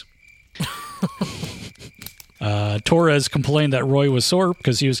peace. Torres complained that Roy was sore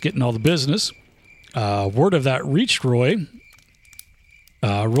because he was getting all the business. Word of that reached Roy.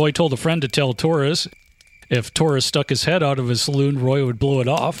 Roy told a friend to tell Torres if Torres stuck his head out of his saloon, Roy would blow it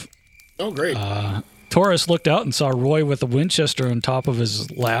off. Oh, great. Torres looked out and saw Roy with a Winchester on top of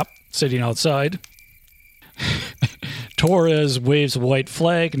his lap, sitting outside. Torres waves a white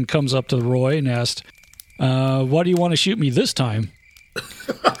flag and comes up to Roy and asked, "Why do you want to shoot me this time?"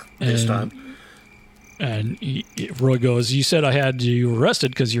 This time. And Roy goes, "You said I had you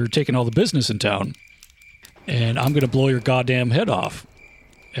arrested because you were taking all the business in town. And I'm going to blow your goddamn head off."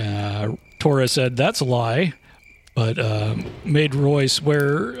 Torres said, "That's a lie," but made Roy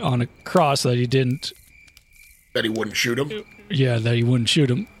swear on a cross that he didn't. That he wouldn't shoot him? Yeah, that he wouldn't shoot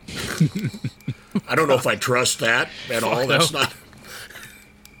him. I don't know if I trust that at all. That's not.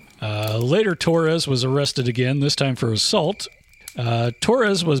 Later, Torres was arrested again, this time for assault.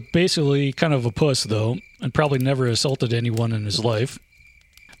 Torres was basically kind of a puss, though, and probably never assaulted anyone in his life.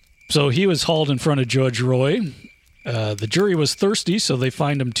 So he was hauled in front of Judge Roy. The jury was thirsty, so they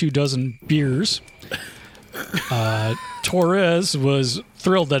fined him 24 beers. Torres was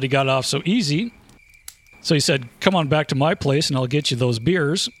thrilled that he got off so easy. So he said, "Come on back to my place and I'll get you those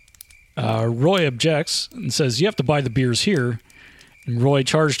beers." Roy objects and says, "You have to buy the beers here." And Roy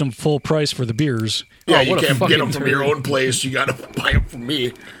charged him full price for the beers. Yeah, you can't get them from your own place. You got to buy them from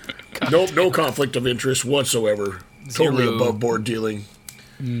me. No conflict of interest whatsoever. Totally above board dealing.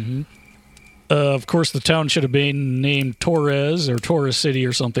 Mm-hmm. Of course, the town should have been named Torres or Torres City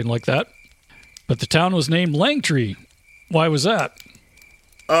or something like that. But the town was named Langtree. Why was that?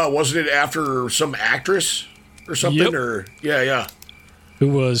 Wasn't it after some actress? or something. Yep. Or yeah. Who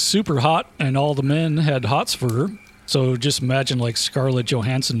was super hot, and all the men had hots for her. So just imagine like Scarlett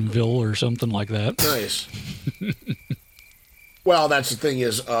Johanssonville or something like that. Nice. Well, that's the thing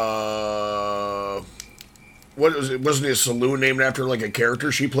is, what was it? Wasn't it a saloon named after like a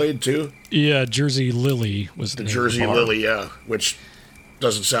character she played too? Yeah, Jersey Lily was the name Jersey of the bar. Lily, yeah, which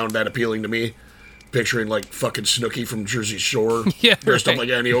doesn't sound that appealing to me. Picturing like fucking Snooki from Jersey Shore, Yeah, dressed up right. like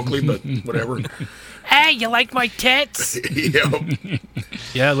Annie Oakley, but whatever. Hey, you like my tits? Yep.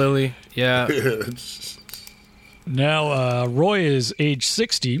 Yeah, Lily. Yeah. Now, Roy is age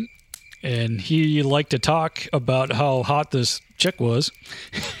 60, and he liked to talk about how hot this chick was.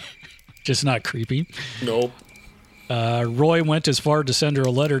 Just not creepy. Nope. Roy went as far to send her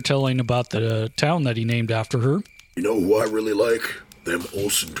a letter telling about the town that he named after her. You know who I really like? Them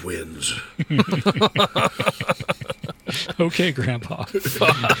Olsen twins. Okay, Grandpa.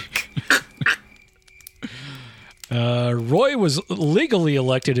 Fuck. Roy was legally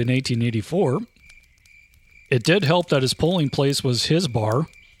elected in 1884. It did help that his polling place was his bar.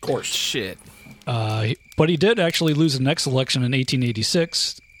 Of course. Shit. But he did actually lose the next election in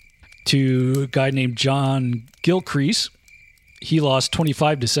 1886 to a guy named John Gilcrease. He lost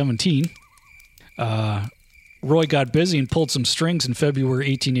 25-17. Roy got busy and pulled some strings in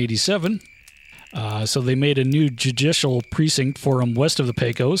February 1887. So they made a new judicial precinct for him west of the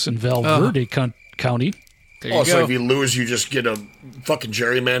Pecos in Val Verde County. There you So go. if you lose, you just get a fucking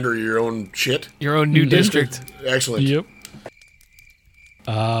gerrymander your own shit? Your own new district. Excellent. Yep.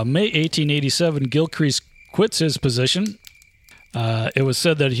 May 1887, Gilcrease quits his position. It was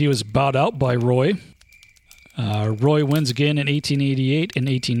said that he was bought out by Roy. Roy wins again in 1888 and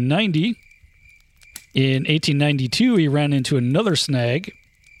 1890. In 1892, he ran into another snag.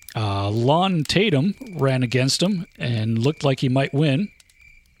 Lon Tatum ran against him and looked like he might win.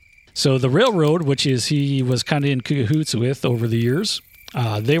 So the railroad, which is he was kind of in cahoots with over the years,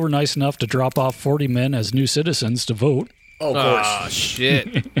 they were nice enough to drop off 40 men as new citizens to vote. Oh, of course. Ah,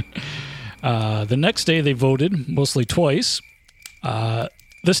 shit. The next day they voted, mostly twice.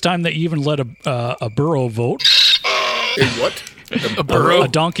 This time they even let a burro vote. A what? A burro? A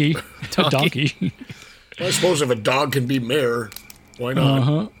donkey. A donkey. Well, I suppose if a dog can be mayor, why not?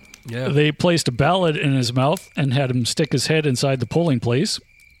 Uh-huh. Yeah. They placed a ballot in his mouth and had him stick his head inside the polling place.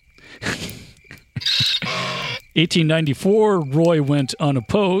 1894, Roy went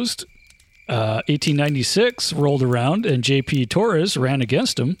unopposed. 1896 rolled around, and J.P. Torres ran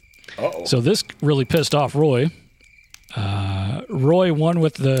against him. Uh-oh. So this really pissed off Roy. Roy won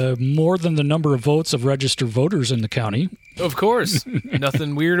with more than the number of votes of registered voters in the county. Of course.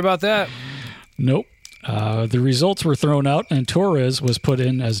 Nothing weird about that. Nope. The results were thrown out, and Torres was put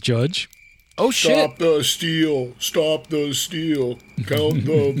in as judge. Oh, shit. Stop the steal. Stop the steal. Count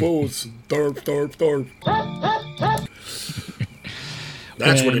the votes. Tharp, tharp, tharp.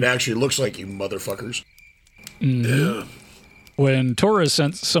 That's what it actually looks like, you motherfuckers. Yeah. When Torres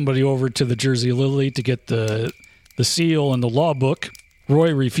sent somebody over to the Jersey Lily to get the seal and the law book,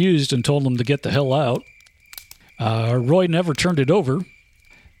 Roy refused and told him to get the hell out. Roy never turned it over,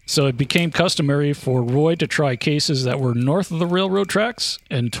 so it became customary for Roy to try cases that were north of the railroad tracks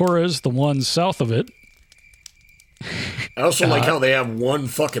and Torres the ones south of it. I also like how they have one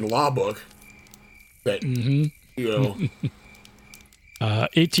fucking law book that, you know.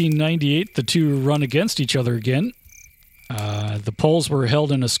 1898, the two run against each other again. The polls were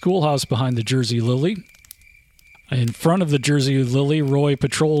held in a schoolhouse behind the Jersey Lily. In front of the Jersey Lily, Roy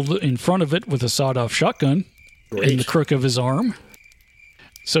patrolled in front of it with a sawed-off shotgun in the crook of his arm.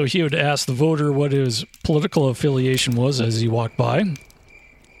 So he would ask the voter what his political affiliation was as he walked by.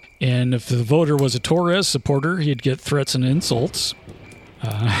 And if the voter was a Torres supporter, he'd get threats and insults.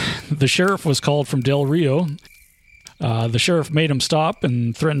 The sheriff was called from Del Rio. The sheriff made him stop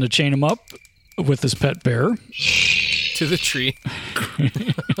and threatened to chain him up with his pet bear. To the tree.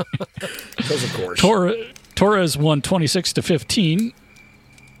 Because of course. Torres won 26-15.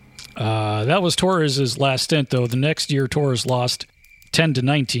 That was Torres' last stint, though. The next year, Torres lost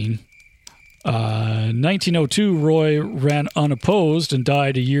 10-19. 1902, Roy ran unopposed and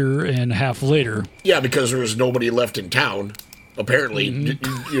died a year and a half later. Yeah, because there was nobody left in town. Apparently,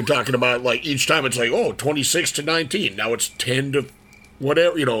 you're talking about like each time it's like, 26-19. Now it's 10 to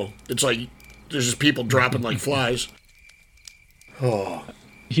whatever. You know, it's like there's just people dropping like flies. Oh.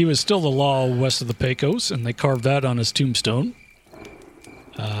 He was still the law west of the Pecos, and they carved that on his tombstone.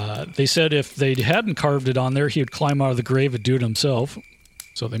 They said if they hadn't carved it on there, he would climb out of the grave and do it himself.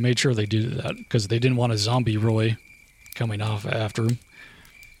 So they made sure they did that because they didn't want a zombie Roy coming off after him.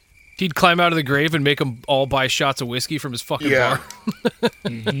 He'd climb out of the grave and make them all buy shots of whiskey from his fucking bar.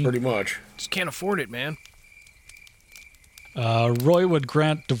 Pretty much. Just can't afford it, man. Roy would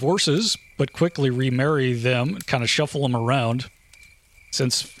grant divorces, but quickly remarry them, kind of shuffle them around.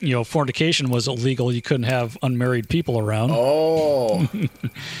 Since, fornication was illegal, you couldn't have unmarried people around. Oh.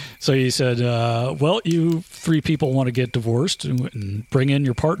 So he said, well, you 3 people want to get divorced and bring in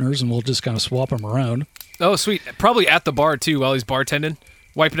your partners, and we'll just kind of swap them around. Oh, sweet. Probably at the bar, too, while he's bartending,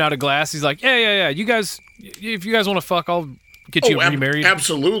 wiping out a glass. He's like, yeah. You guys, if you guys want to fuck, I'll get you remarried.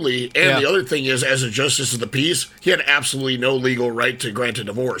 Absolutely. And the other thing is, as a justice of the peace, he had absolutely no legal right to grant a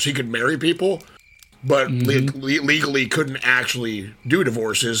divorce. He could marry people, but legally couldn't actually do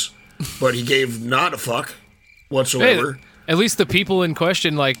divorces. But he gave not a fuck whatsoever. Hey, at least the people in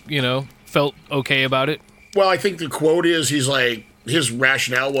question, felt okay about it. Well, I think the quote is, he's like, his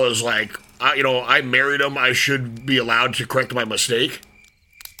rationale was like, I married him, I should be allowed to correct my mistake.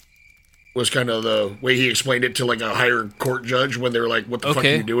 Was kind of the way he explained it to like a higher court judge when they were like, what the fuck are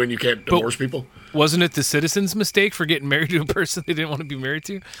you doing? You can't divorce people. Wasn't it the citizen's mistake for getting married to a person they didn't want to be married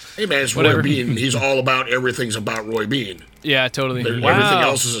to? Hey man, it's Roy Bean. He's all about everything's about Roy Bean. Yeah, totally. Everything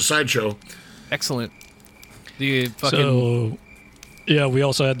else is a sideshow. Excellent. We also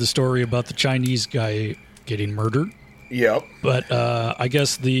had the story about the Chinese guy getting murdered. Yep. But I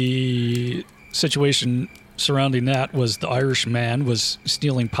guess the situation surrounding that was the Irish man was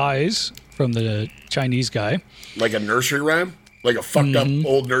stealing pies from the Chinese guy. Like a nursery rhyme? Like a fucked up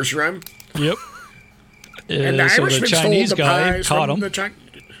old nursery rhyme? Yep. And the so Irishman the Chinese stole the guy pies caught from him.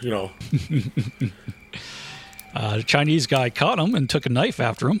 The Chinese guy caught him and took a knife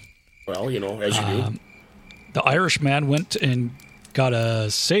after him. Well, as you do. The Irishman went and got a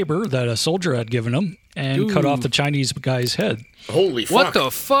saber that a soldier had given him and cut off the Chinese guy's head. Holy fuck. What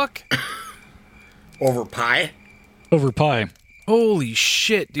the fuck? Over pie? Over pie. Holy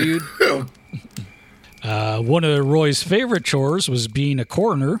shit, dude. One of Roy's favorite chores was being a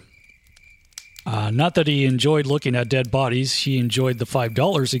coroner. Not that he enjoyed looking at dead bodies. He enjoyed the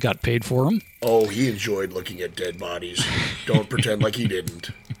 $5 he got paid for them. Oh, he enjoyed looking at dead bodies. Don't pretend like he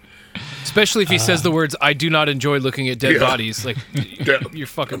didn't. Especially if he says the words, I do not enjoy looking at dead bodies. Like, you're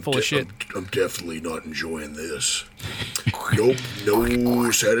fucking full of shit. I'm definitely not enjoying this. Nope,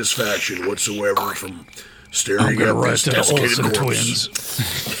 no satisfaction whatsoever from staring at this desiccated corpse.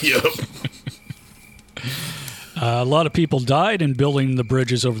 Twins. Yep. A lot of people died in building the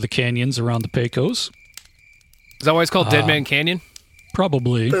bridges over the canyons around the Pecos. Is that why it's called Dead Man Canyon?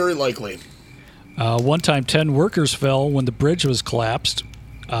 Probably. Very likely. One time, 10 workers fell when the bridge was collapsed.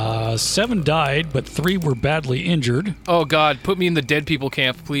 7 died, but 3 were badly injured. Oh, God. Put me in the dead people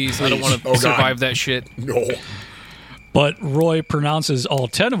camp, please. I don't want to survive that shit. No. But Roy pronounces all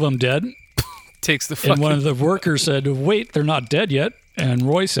 10 of them dead. Takes the fucking... And one of the workers said, wait, they're not dead yet. And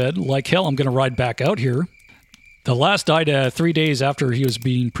Roy said, like hell, I'm going to ride back out here. The last died 3 days after he was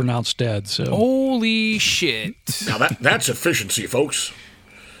being pronounced dead. So holy shit. Now that's efficiency, folks.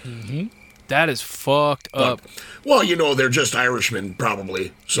 Mm-hmm. That is fucked up. Well, they're just Irishmen,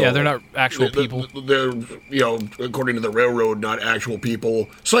 probably. So yeah, they're not actual people. They're, according to the railroad, not actual people.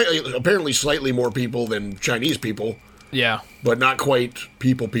 Apparently slightly more people than Chinese people. Yeah. But not quite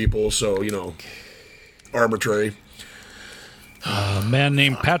people, so, arbitrary. A man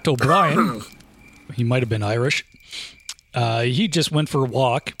named Pat O'Brien, he might have been Irish, he just went for a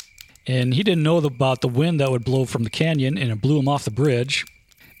walk, and he didn't know about the wind that would blow from the canyon, and it blew him off the bridge.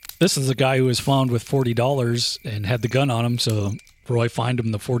 This is the guy who was found with $40 and had the gun on him, so Roy fined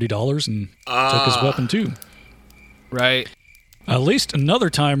him the $40 and took his weapon too. Right. At least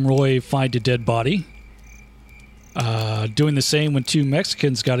another time Roy fined a dead body. Doing the same when 2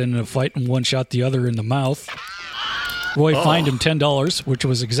 Mexicans got into a fight and one shot the other in the mouth. Roy fined him $10, which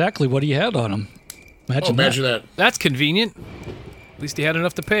was exactly what he had on him. Imagine that. That's convenient. At least he had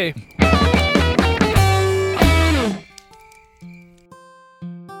enough to pay.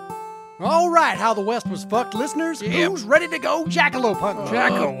 All right, How the West Was Fucked listeners. Yep. Who's ready to go jackalope hunting?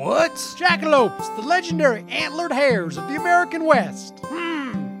 Jackalope? Jackalopes, the legendary antlered hares of the American West.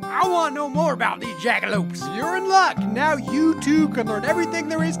 I want to know more about these jackalopes. You're in luck. Now you too can learn everything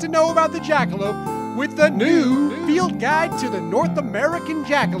there is to know about the jackalope with the new Field Guide to the North American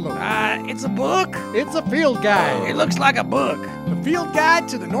Jackalope. It's a book? It's a field guide. It looks like a book. The Field Guide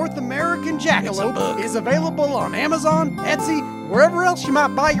to the North American Jackalope is available on Amazon, Etsy, wherever else you might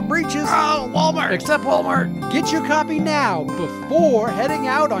buy your breeches. Oh, Walmart. Except Walmart. Get your copy now before heading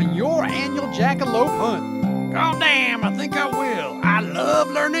out on your annual jackalope hunt. Oh, damn, I think I will. I love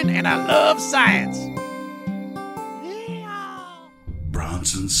learning and I love science.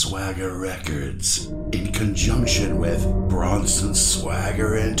 Bronson Swagger Records, in conjunction with Bronson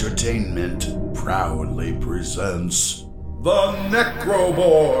Swagger Entertainment, proudly presents The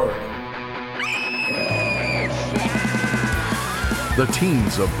Necroborg. The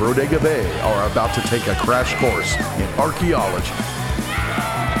teens of Bodega Bay are about to take a crash course in archaeology.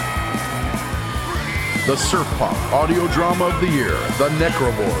 The Surf Pop audio drama of the year, The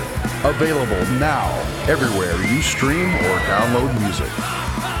Necroboard. Available now everywhere you stream or download music.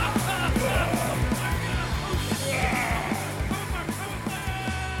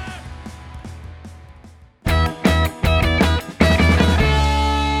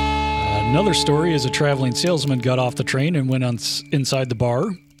 Another story is a traveling salesman got off the train and went inside the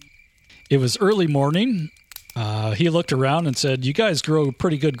bar. It was early morning. He looked around and said, "You guys grow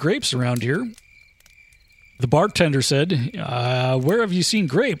pretty good grapes around here." The bartender said, "Where have you seen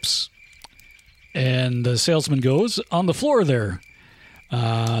grapes?" And the salesman goes, "On the floor there."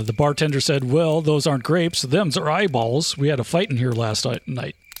 The bartender said, "Well, those aren't grapes. Them's are eyeballs. We had a fight in here last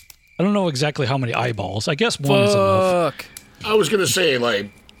night." I don't know exactly how many eyeballs. I guess one is enough. I was going to say, like,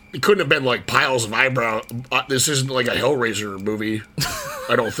 it couldn't have been, like, piles of eyebrow. This isn't like a Hellraiser movie,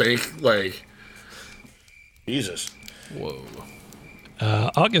 I don't think. Like, Jesus. Whoa.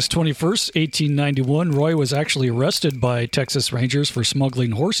 August 21st, 1891, Roy was actually arrested by Texas Rangers for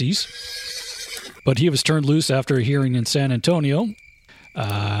smuggling horses, but he was turned loose after a hearing in San Antonio.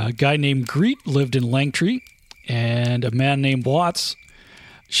 A guy named Greet lived in Langtree, and a man named Watts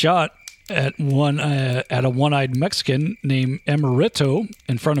shot at a one-eyed Mexican named Emerito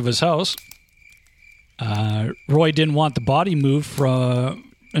in front of his house. Roy didn't want the body moved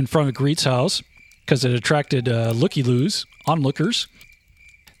in front of Greet's house because it attracted looky-loos, onlookers.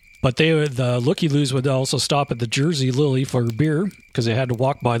 But the looky-loos would also stop at the Jersey Lily for beer because they had to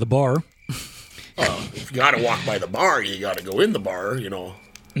walk by the bar. If you got to walk by the bar, you got to go in the bar, you know.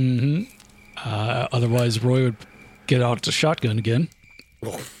 Mm-hmm. Otherwise, Roy would get out the shotgun again.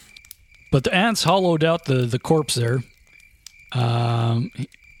 Oh. But the ants hollowed out the corpse there.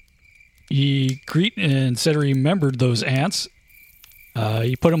 Greet and said he remembered those ants.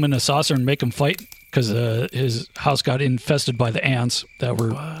 He put them in a saucer and make them fight because his house got infested by the ants that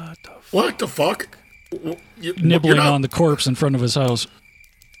were What the fuck? Nibbling on the corpse in front of his house.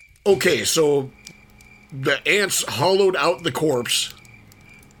 Okay, so the ants hollowed out the corpse,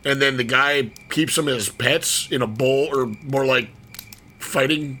 and then the guy keeps them as pets in a bowl, or more like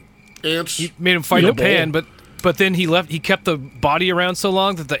fighting ants. He made him fight in a pan, but then he kept the body around so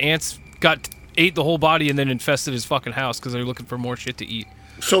long that the ants ate the whole body and then infested his fucking house because they're looking for more shit to eat.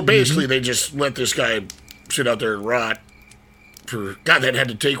 So basically, they just let this guy sit out there and rot. God, that had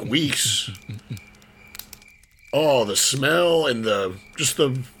to take weeks. Oh, the smell and the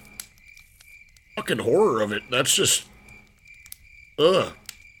fucking horror of it. That's just, No.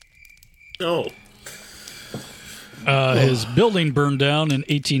 His building burned down in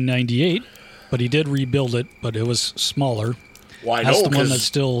 1898, but he did rebuild it, but it was smaller. Why? That's the one that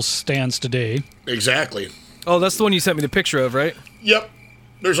still stands today. Exactly. Oh, that's the one you sent me the picture of, right? Yep.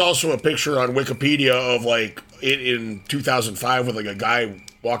 There's also a picture on Wikipedia of, like, in 2005 with, like, a guy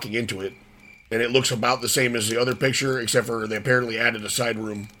walking into it. And it looks about the same as the other picture, except for they apparently added a side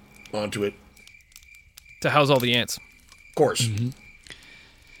room onto it. To house all the ants. Of course. Mm-hmm.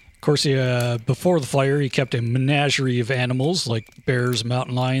 Of course, before the fire, he kept a menagerie of animals like bears,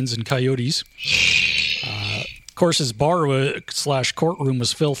 mountain lions, and coyotes. Of course, his bar / courtroom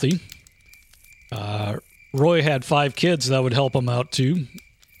was filthy. Roy had 5 kids that would help him out, too.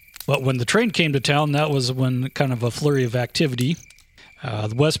 But when the train came to town, that was when kind of a flurry of activity.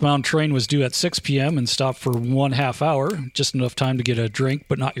 The westbound train was due at 6 p.m. and stopped for 1/2 hour, just enough time to get a drink,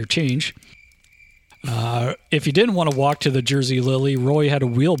 but not your change. If you didn't want to walk to the Jersey Lily, Roy had a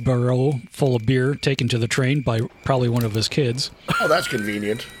wheelbarrow full of beer taken to the train by probably one of his kids. Oh, that's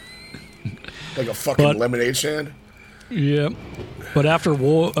convenient. Like a fucking lemonade stand? Yeah. But after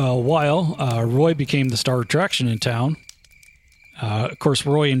a while, Roy became the star attraction in town. Of course,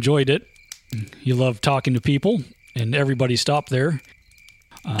 Roy enjoyed it. He loved talking to people, and everybody stopped there.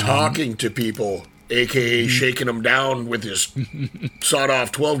 Talking to people, a.k.a. shaking them down with his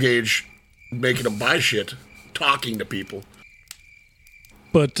sawed-off 12-gauge, making them buy shit. Talking to people.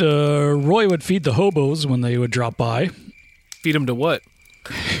 But Roy would feed the hobos when they would drop by. Feed them to what?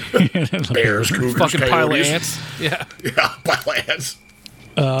 Bears, cougars, fucking coyotes. pile of ants. Yeah. Yeah, pile of ants.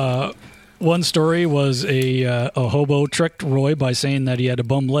 One story was a hobo tricked Roy by saying that he had a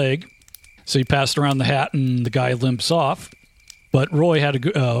bum leg. So he passed around the hat and the guy limps off. But Roy had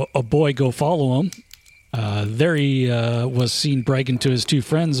a boy go follow him. There he was seen bragging to his 2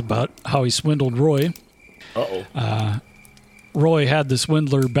 friends about how he swindled Roy. Uh-oh. Roy had the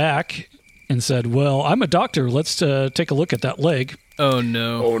swindler back and said, "Well, I'm a doctor. Let's take a look at that leg." Oh,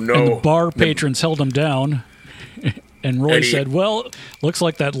 no. Oh, no. And the bar patrons held him down. And Roy said, "Well, looks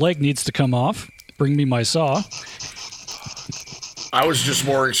like that leg needs to come off. Bring me my saw." I was just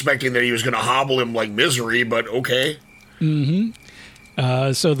more expecting that he was going to hobble him like Misery, but okay. Mm-hmm.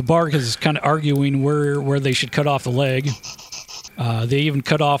 So the Bark is kind of arguing where they should cut off the leg. They even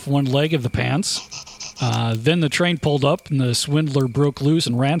cut off one leg of the pants. Then the train pulled up, and the swindler broke loose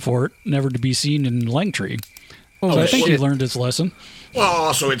and ran for it, never to be seen in Langtree. So I think he learned his lesson. Well,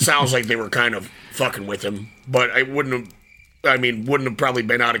 also, it sounds like they were kind of fucking with him, but I wouldn't have probably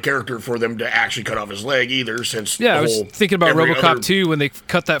been out of character for them to actually cut off his leg either, since I was thinking about RoboCop 2 when they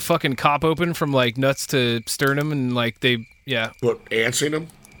cut that fucking cop open from, like, nuts to sternum, and, like, Put ants in him?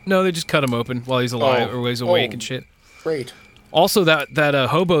 No, they just cut him open while he's alive or while he's awake and shit. Great. Also, that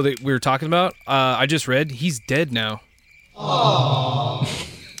hobo that we were talking about, I just read, he's dead now. Oh.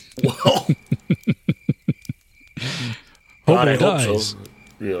 Well. Hobo dies. So.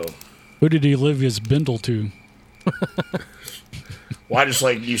 Yeah. Who did he leave his bindle to? Well, I just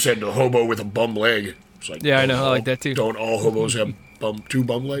like you said, the hobo with a bum leg. It's like, yeah, I know. I like that too. Don't all hobos have two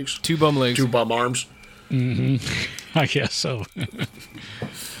bum legs? 2 bum legs. 2 bum arms? Mm-hmm. I guess so.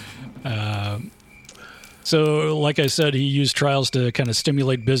 So, like I said, he used trials to kind of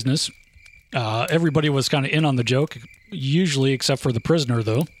stimulate business. Everybody was kind of in on the joke, usually except for the prisoner,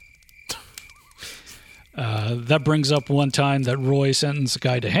 though. That brings up one time that Roy sentenced a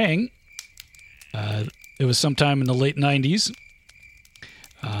guy to hang. It was sometime in the late 90s.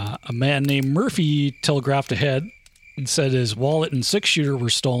 A man named Murphy telegraphed ahead and said his wallet and 6-shooter were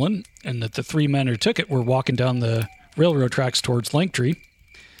stolen, and that the 3 men who took it were walking down the railroad tracks towards Langtree.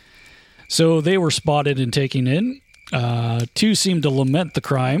 So they were spotted and taken in. 2 seemed to lament the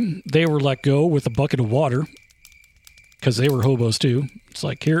crime. They were let go with a bucket of water, because they were hobos too. It's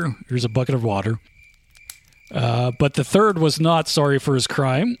like, here's a bucket of water. But the 3rd was not sorry for his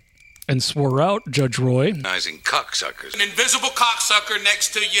crime and swore out Judge Roy. Cocksuckers. An invisible cocksucker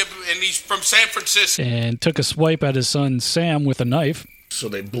next to you, and he's from San Francisco. And took a swipe at his son Sam with a knife. So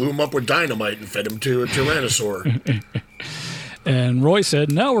they blew him up with dynamite and fed him to a tyrannosaur. And Roy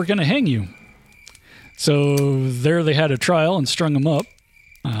said, "Now we're going to hang you." So there they had a trial and strung him up.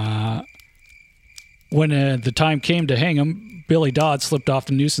 When the time came to hang him, Billy Dodd slipped off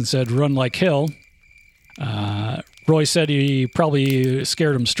the noose and said, "Run like hell." Roy said he probably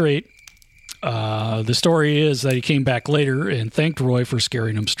scared him straight. The story is that he came back later and thanked Roy for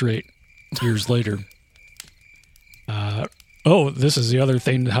scaring him straight years later. This is the other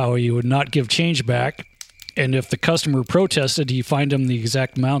thing, how he would not give change back. And if the customer protested, he fined him the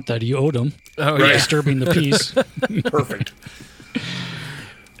exact amount that he owed him, disturbing the peace. Perfect.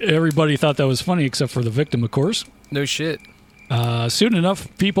 Everybody thought that was funny except for the victim, of course. No shit. Soon enough,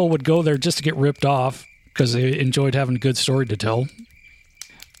 people would go there just to get ripped off because they enjoyed having a good story to tell.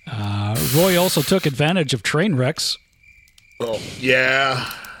 Roy also took advantage of train wrecks. Oh, yeah.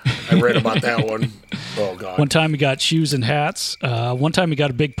 I read about that one. Oh, God. One time he got shoes and hats. One time he got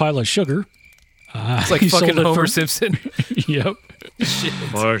a big pile of sugar. It's like fucking Homer Simpson. Yep. Shit.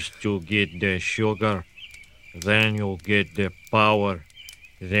 First you get the sugar, then you'll get the power,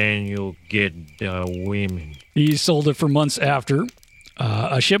 then you'll get the women. He sold it for months after.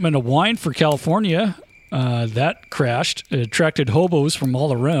 A shipment of wine for California, that crashed. It attracted hobos from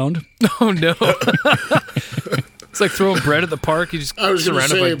all around. Oh, no. It's like throwing bread at the park. You just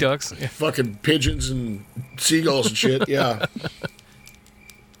surrounded by ducks. Fucking pigeons and seagulls and shit, yeah.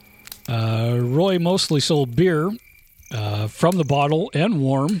 Roy mostly sold beer from the bottle and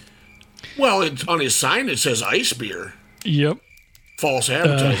warm. Well, on his sign it says ice beer. Yep. False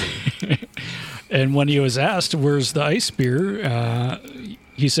advertising. And when he was asked, where's the ice beer,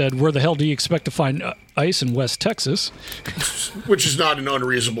 he said, where the hell do you expect to find ice in West Texas? Which is not an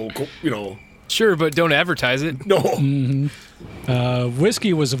unreasonable, Sure, but don't advertise it. No. Mm-hmm.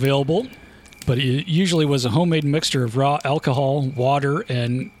 Whiskey was available, but it usually was a homemade mixture of raw alcohol, water,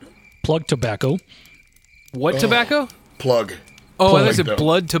 and plug tobacco. What tobacco? Plug. Oh, that's a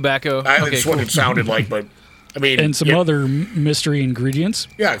blood tobacco. That's what it sounded like, but I mean, and some other mystery ingredients.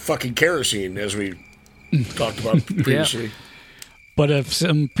 Yeah, fucking kerosene, as we talked about previously. Yeah. But if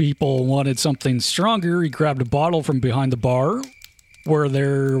some people wanted something stronger, he grabbed a bottle from behind the bar where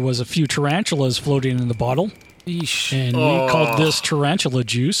there was a few tarantulas floating in the bottle. Eesh. And he called this tarantula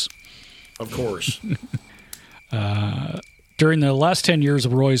juice. Of course. During the last 10 years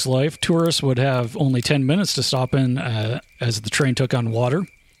of Roy's life, tourists would have only 10 minutes to stop in as the train took on water,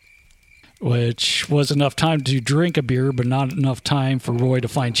 which was enough time to drink a beer, but not enough time for Roy to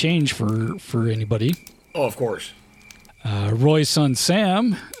find change for anybody. Oh, of course. Roy's son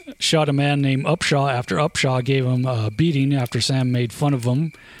Sam shot a man named Upshaw after Upshaw gave him a beating after Sam made fun of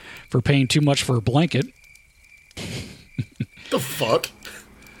him for paying too much for a blanket. The fuck?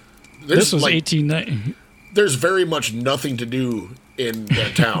 This was 1890. there's very much nothing to do in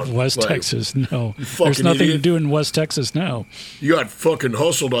that town. West Like, Texas, no. you fucking There's nothing idiot. to do in West Texas now. You got fucking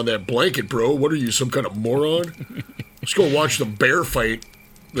hustled on that blanket, bro. What are you, some kind of moron? Let's go watch the bear fight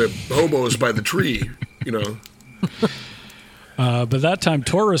the hobos by the tree, you know. But that time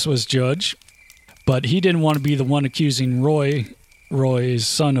Torres was judge, but he didn't want to be the one accusing Roy's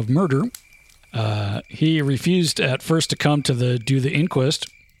son of murder. He refused at first to come to do the inquest.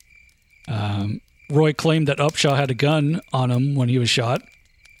 Roy claimed that Upshaw had a gun on him when he was shot.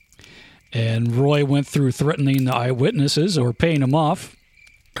 And Roy went through threatening the eyewitnesses or paying them off.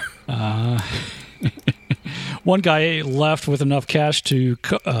 One guy left with enough cash to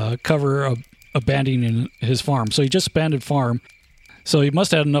cover abandoning his farm. So he just abandoned farm. So he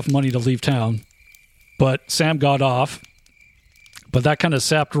must have had enough money to leave town. But Sam got off. But that kind of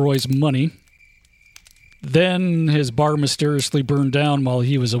sapped Roy's money. Then his bar mysteriously burned down while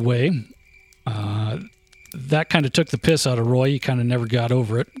he was away. That kind of took the piss out of Roy. He kind of never got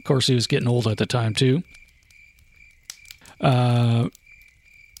over it. Of course, he was getting old at the time, too. Not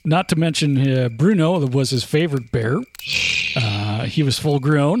to mention Bruno was his favorite bear. He was full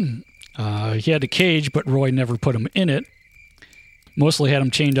grown. He had a cage, but Roy never put him in it. Mostly had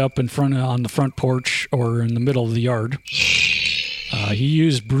him chained up on the front porch or in the middle of the yard. He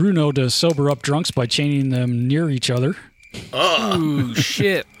used Bruno to sober up drunks by chaining them near each other. Ooh,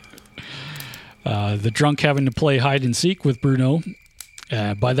 shit. The drunk having to play hide and seek with Bruno.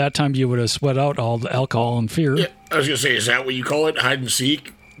 By that time, you would have sweat out all the alcohol and fear. Yeah, I was going to say, is that what you call it? Hide and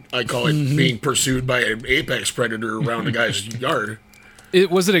seek? I call it being pursued by an apex predator around a guy's yard.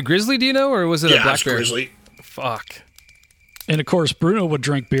 Was it a grizzly, do you know, or was it a black bear? Grizzly. Fuck. And of course, Bruno would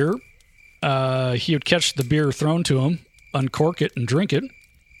drink beer. He would catch the beer thrown to him, uncork it, and drink it.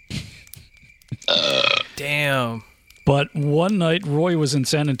 Damn. But one night, Roy was in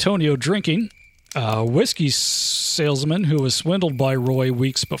San Antonio drinking. A whiskey salesman who was swindled by Roy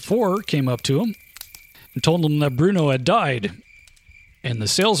weeks before came up to him and told him that Bruno had died. And the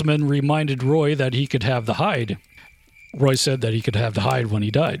salesman reminded Roy that he could have the hide. Roy said that he could have the hide when he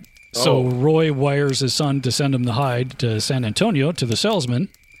died. So Roy wires his son to send him the hide to San Antonio to the salesman.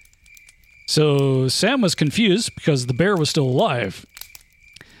 So Sam was confused because the bear was still alive.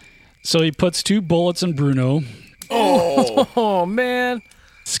 So he puts 2 bullets in Bruno. Oh, man.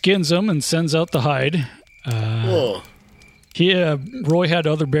 Skins him and sends out the hide. Roy had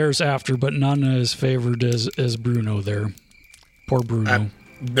other bears after, but none as favored as Bruno there. Poor Bruno. I'm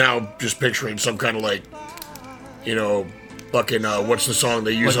now just picturing some kind of like, you know, fucking, what's the song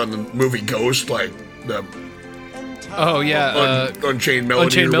they use on the movie Ghost? Like the... Oh, yeah. Unchained Melody.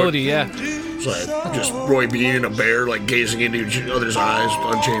 Unchained Melody, yeah. It's like just Roy Bean and a bear, like gazing into each other's eyes.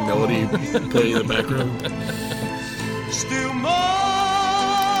 Unchained Melody playing in the background. Still more.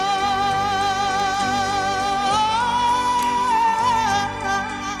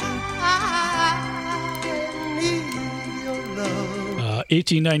 Uh,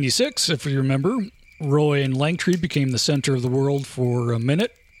 1896, if you remember, Roy and Langtree became the center of the world for a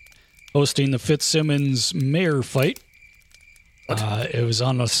minute, hosting the Fitzsimmons mayor fight. It was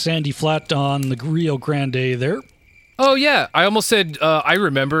on a sandy flat on the Rio Grande there. Oh, yeah. I almost said I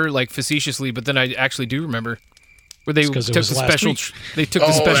remember, like, facetiously, but then I actually do remember. Where they took the special they took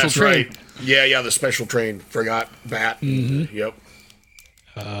the special that's train. Right. Yeah, the special train. Forgot Bat. Mm-hmm.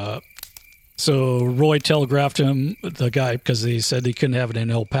 Yep. So Roy telegraphed him, the guy, because he said he couldn't have it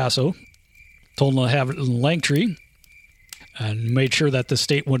in El Paso. Told him to have it in Langtree. And made sure that the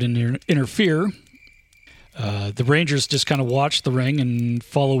state wouldn't interfere. The Rangers just kind of watched the ring and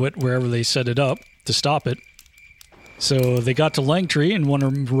follow it wherever they set it up to stop it. So they got to Langtree, and one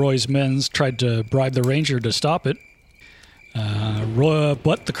of Roy's men tried to bribe the Ranger to stop it.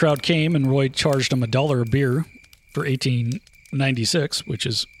 But the crowd came, and Roy charged him $1 a beer for 1896, which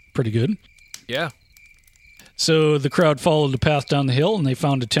is pretty good. Yeah. So the crowd followed the path down the hill, and they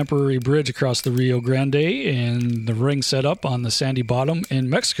found a temporary bridge across the Rio Grande and the ring set up on the sandy bottom in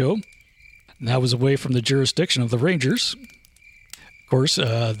Mexico. And that was away from the jurisdiction of the Rangers. Of course,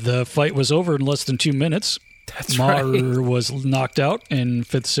 the fight was over in less than 2 minutes. That's Marr right. was knocked out, and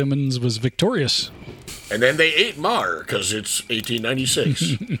Fitzsimmons was victorious. And then they ate Marr because it's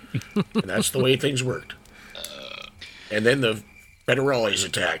 1896. And that's the way things worked. And then the Federales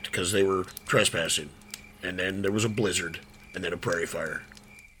attacked because they were trespassing. And then there was a blizzard. And then a prairie fire.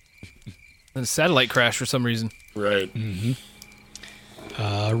 And a satellite crash for some reason. Right. Mm-hmm.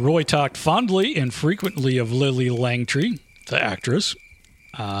 Roy talked fondly and frequently of Lily Langtree, the actress.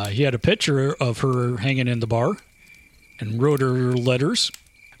 He had a picture of her hanging in the bar and wrote her letters.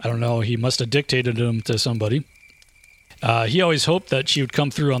 I don't know, he must have dictated them to somebody. He always hoped that she would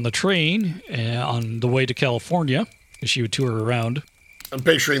come through on the train on the way to California, because she would tour around. I'm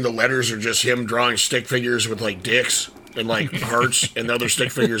picturing the letters are just him drawing stick figures with like dicks and like hearts, and the other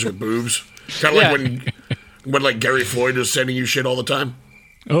stick figures with boobs. Kind of like when like Gary Floyd was sending you shit all the time.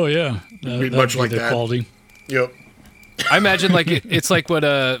 Oh yeah, much like that. Quality. Yep. I imagine like it's like what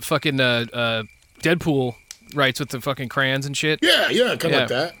fucking Deadpool writes with the fucking crayons and shit. Yeah, kind of like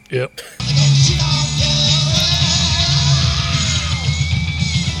that. Yep.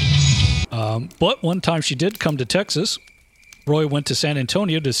 But one time she did come to Texas. Roy went to San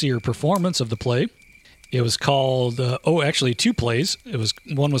Antonio to see her performance of the play. It was called, actually 2 plays.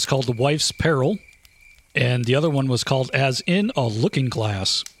 One was called The Wife's Peril, and the other one was called As in a Looking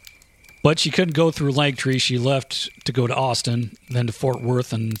Glass. But she couldn't go through Langtree. She left to go to Austin, then to Fort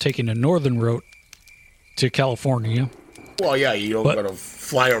Worth, and taking a northern route to California. Well, yeah, you don't go to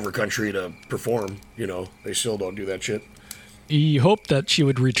flyover country to perform. You know, they still don't do that shit. He hoped that she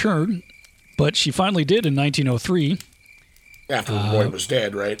would return, but she finally did in 1903. After Roy was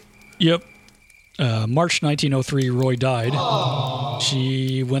dead, right? Yep. March 1903, Roy died. Aww.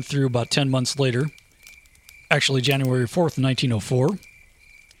 She went through about 10 months later. Actually, January 4th, 1904.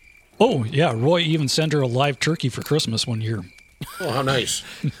 Oh, yeah, Roy even sent her a live turkey for Christmas one year. Oh, how nice.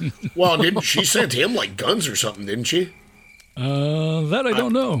 Well, didn't she sent him like guns or something, didn't she? That I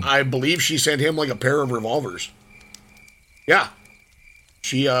don't know. I believe she sent him like a pair of revolvers. Yeah.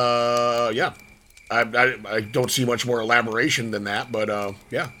 She, yeah. I don't see much more elaboration than that, but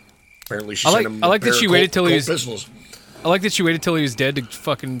yeah. Apparently she sent him I like that she waited till he was pistols. I like that she waited till he was dead to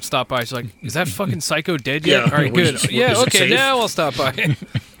fucking stop by. She's like, "Is that fucking psycho dead yet?" Yeah. All right, good. Yeah, okay, safe? Now I'll stop by.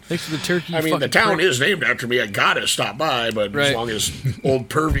 Thanks for the turkey. I mean, the town is named after me. I gotta stop by, but Right. as long as old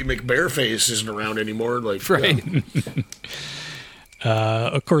pervy McBareface isn't around anymore, like Right. yeah.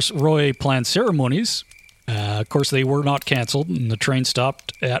 Of course, Roy planned ceremonies. Of course, they were not canceled, and the train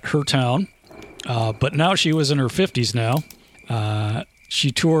stopped at her town. But now she was in her 50s now. She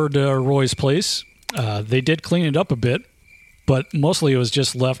toured Roy's place. They did clean it up a bit, but mostly it was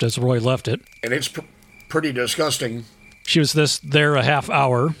just left as Roy left it. And it's pretty disgusting. She was there a half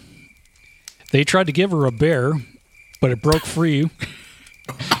hour. They tried to give her a bear, but it broke free,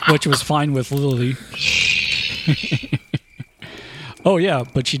 which was fine with Lily. Oh yeah,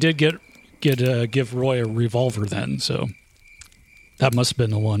 but she did give Roy a revolver then, so that must have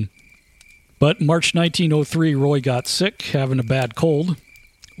been the one. But March 1903, Roy got sick, having a bad cold,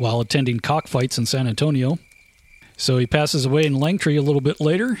 while attending cockfights in San Antonio. So he passes away in Langtree a little bit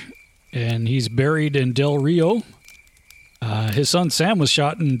later, and he's buried in Del Rio. His son Sam was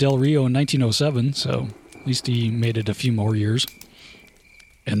shot in Del Rio in 1907, so at least he made it a few more years.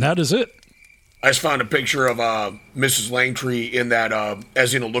 And that is it. I just found a picture of Mrs. Langtree in that,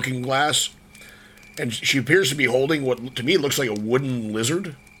 as in a looking glass. And she appears to be holding what, to me, looks like a wooden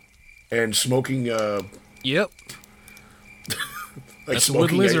lizard. And smoking, Yep. like That's a smoking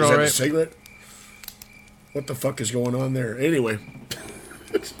wooden lizard, is that all right. a cigarette? What the fuck is going on there? Anyway.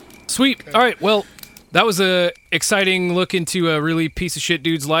 Sweet. All right. Well, that was a exciting look into a really piece of shit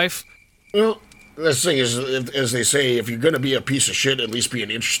dude's life. Well, the thing is, as they say, if you're going to be a piece of shit, at least be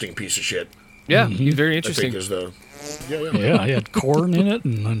an interesting piece of shit. Yeah, he's very I interesting. think is the... Yeah, he had corn in it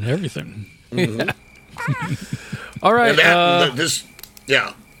and everything. Mhm. All right. And that, this,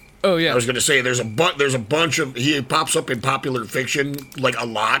 yeah. Oh yeah. I was going to say there's a bunch of he pops up in popular fiction like a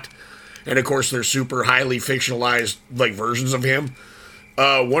lot, and of course there's super highly fictionalized like versions of him.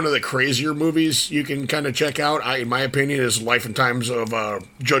 One of the crazier movies you can kind of check out, in my opinion, is Life and Times of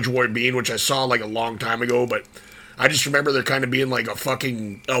Judge Roy Bean, which I saw like a long time ago, but I just remember there kind of being like a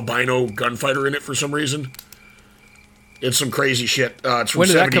fucking albino gunfighter in it for some reason. It's some crazy shit. It's from When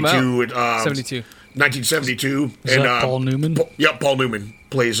did that come 72. out? 72. 1972. Is that Paul Newman? Yep, Paul Newman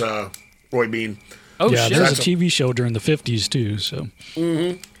plays Roy Bean. Oh, yeah, shit. there's a TV show during the 50s, too. So.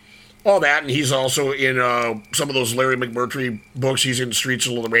 Mm-hmm. All that, and he's also in some of those Larry McMurtry books. He's in Streets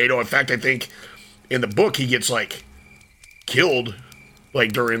of Laredo. In fact, I think in the book he gets, like, killed,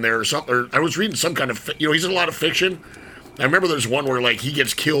 like, during there or something. Or I was reading some kind of, he's in a lot of fiction. I remember there's one where, like, he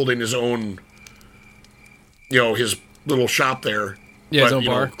gets killed in his own, his little shop there. Yeah, but, his own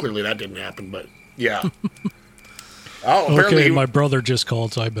bar. Clearly that didn't happen, but, yeah. Apparently Okay, my brother just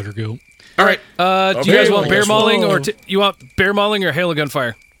called, so I better go. All right. Do you guys want bear mauling Whoa. or you want bear mauling or hail of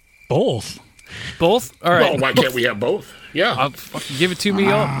gunfire? Both. Both? All right. Well, why can't we have both? Yeah. I'll fucking give it to me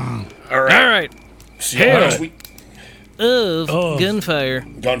all. All right. All right. See you next week. Of gunfire.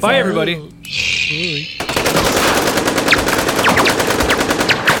 Bye, everybody.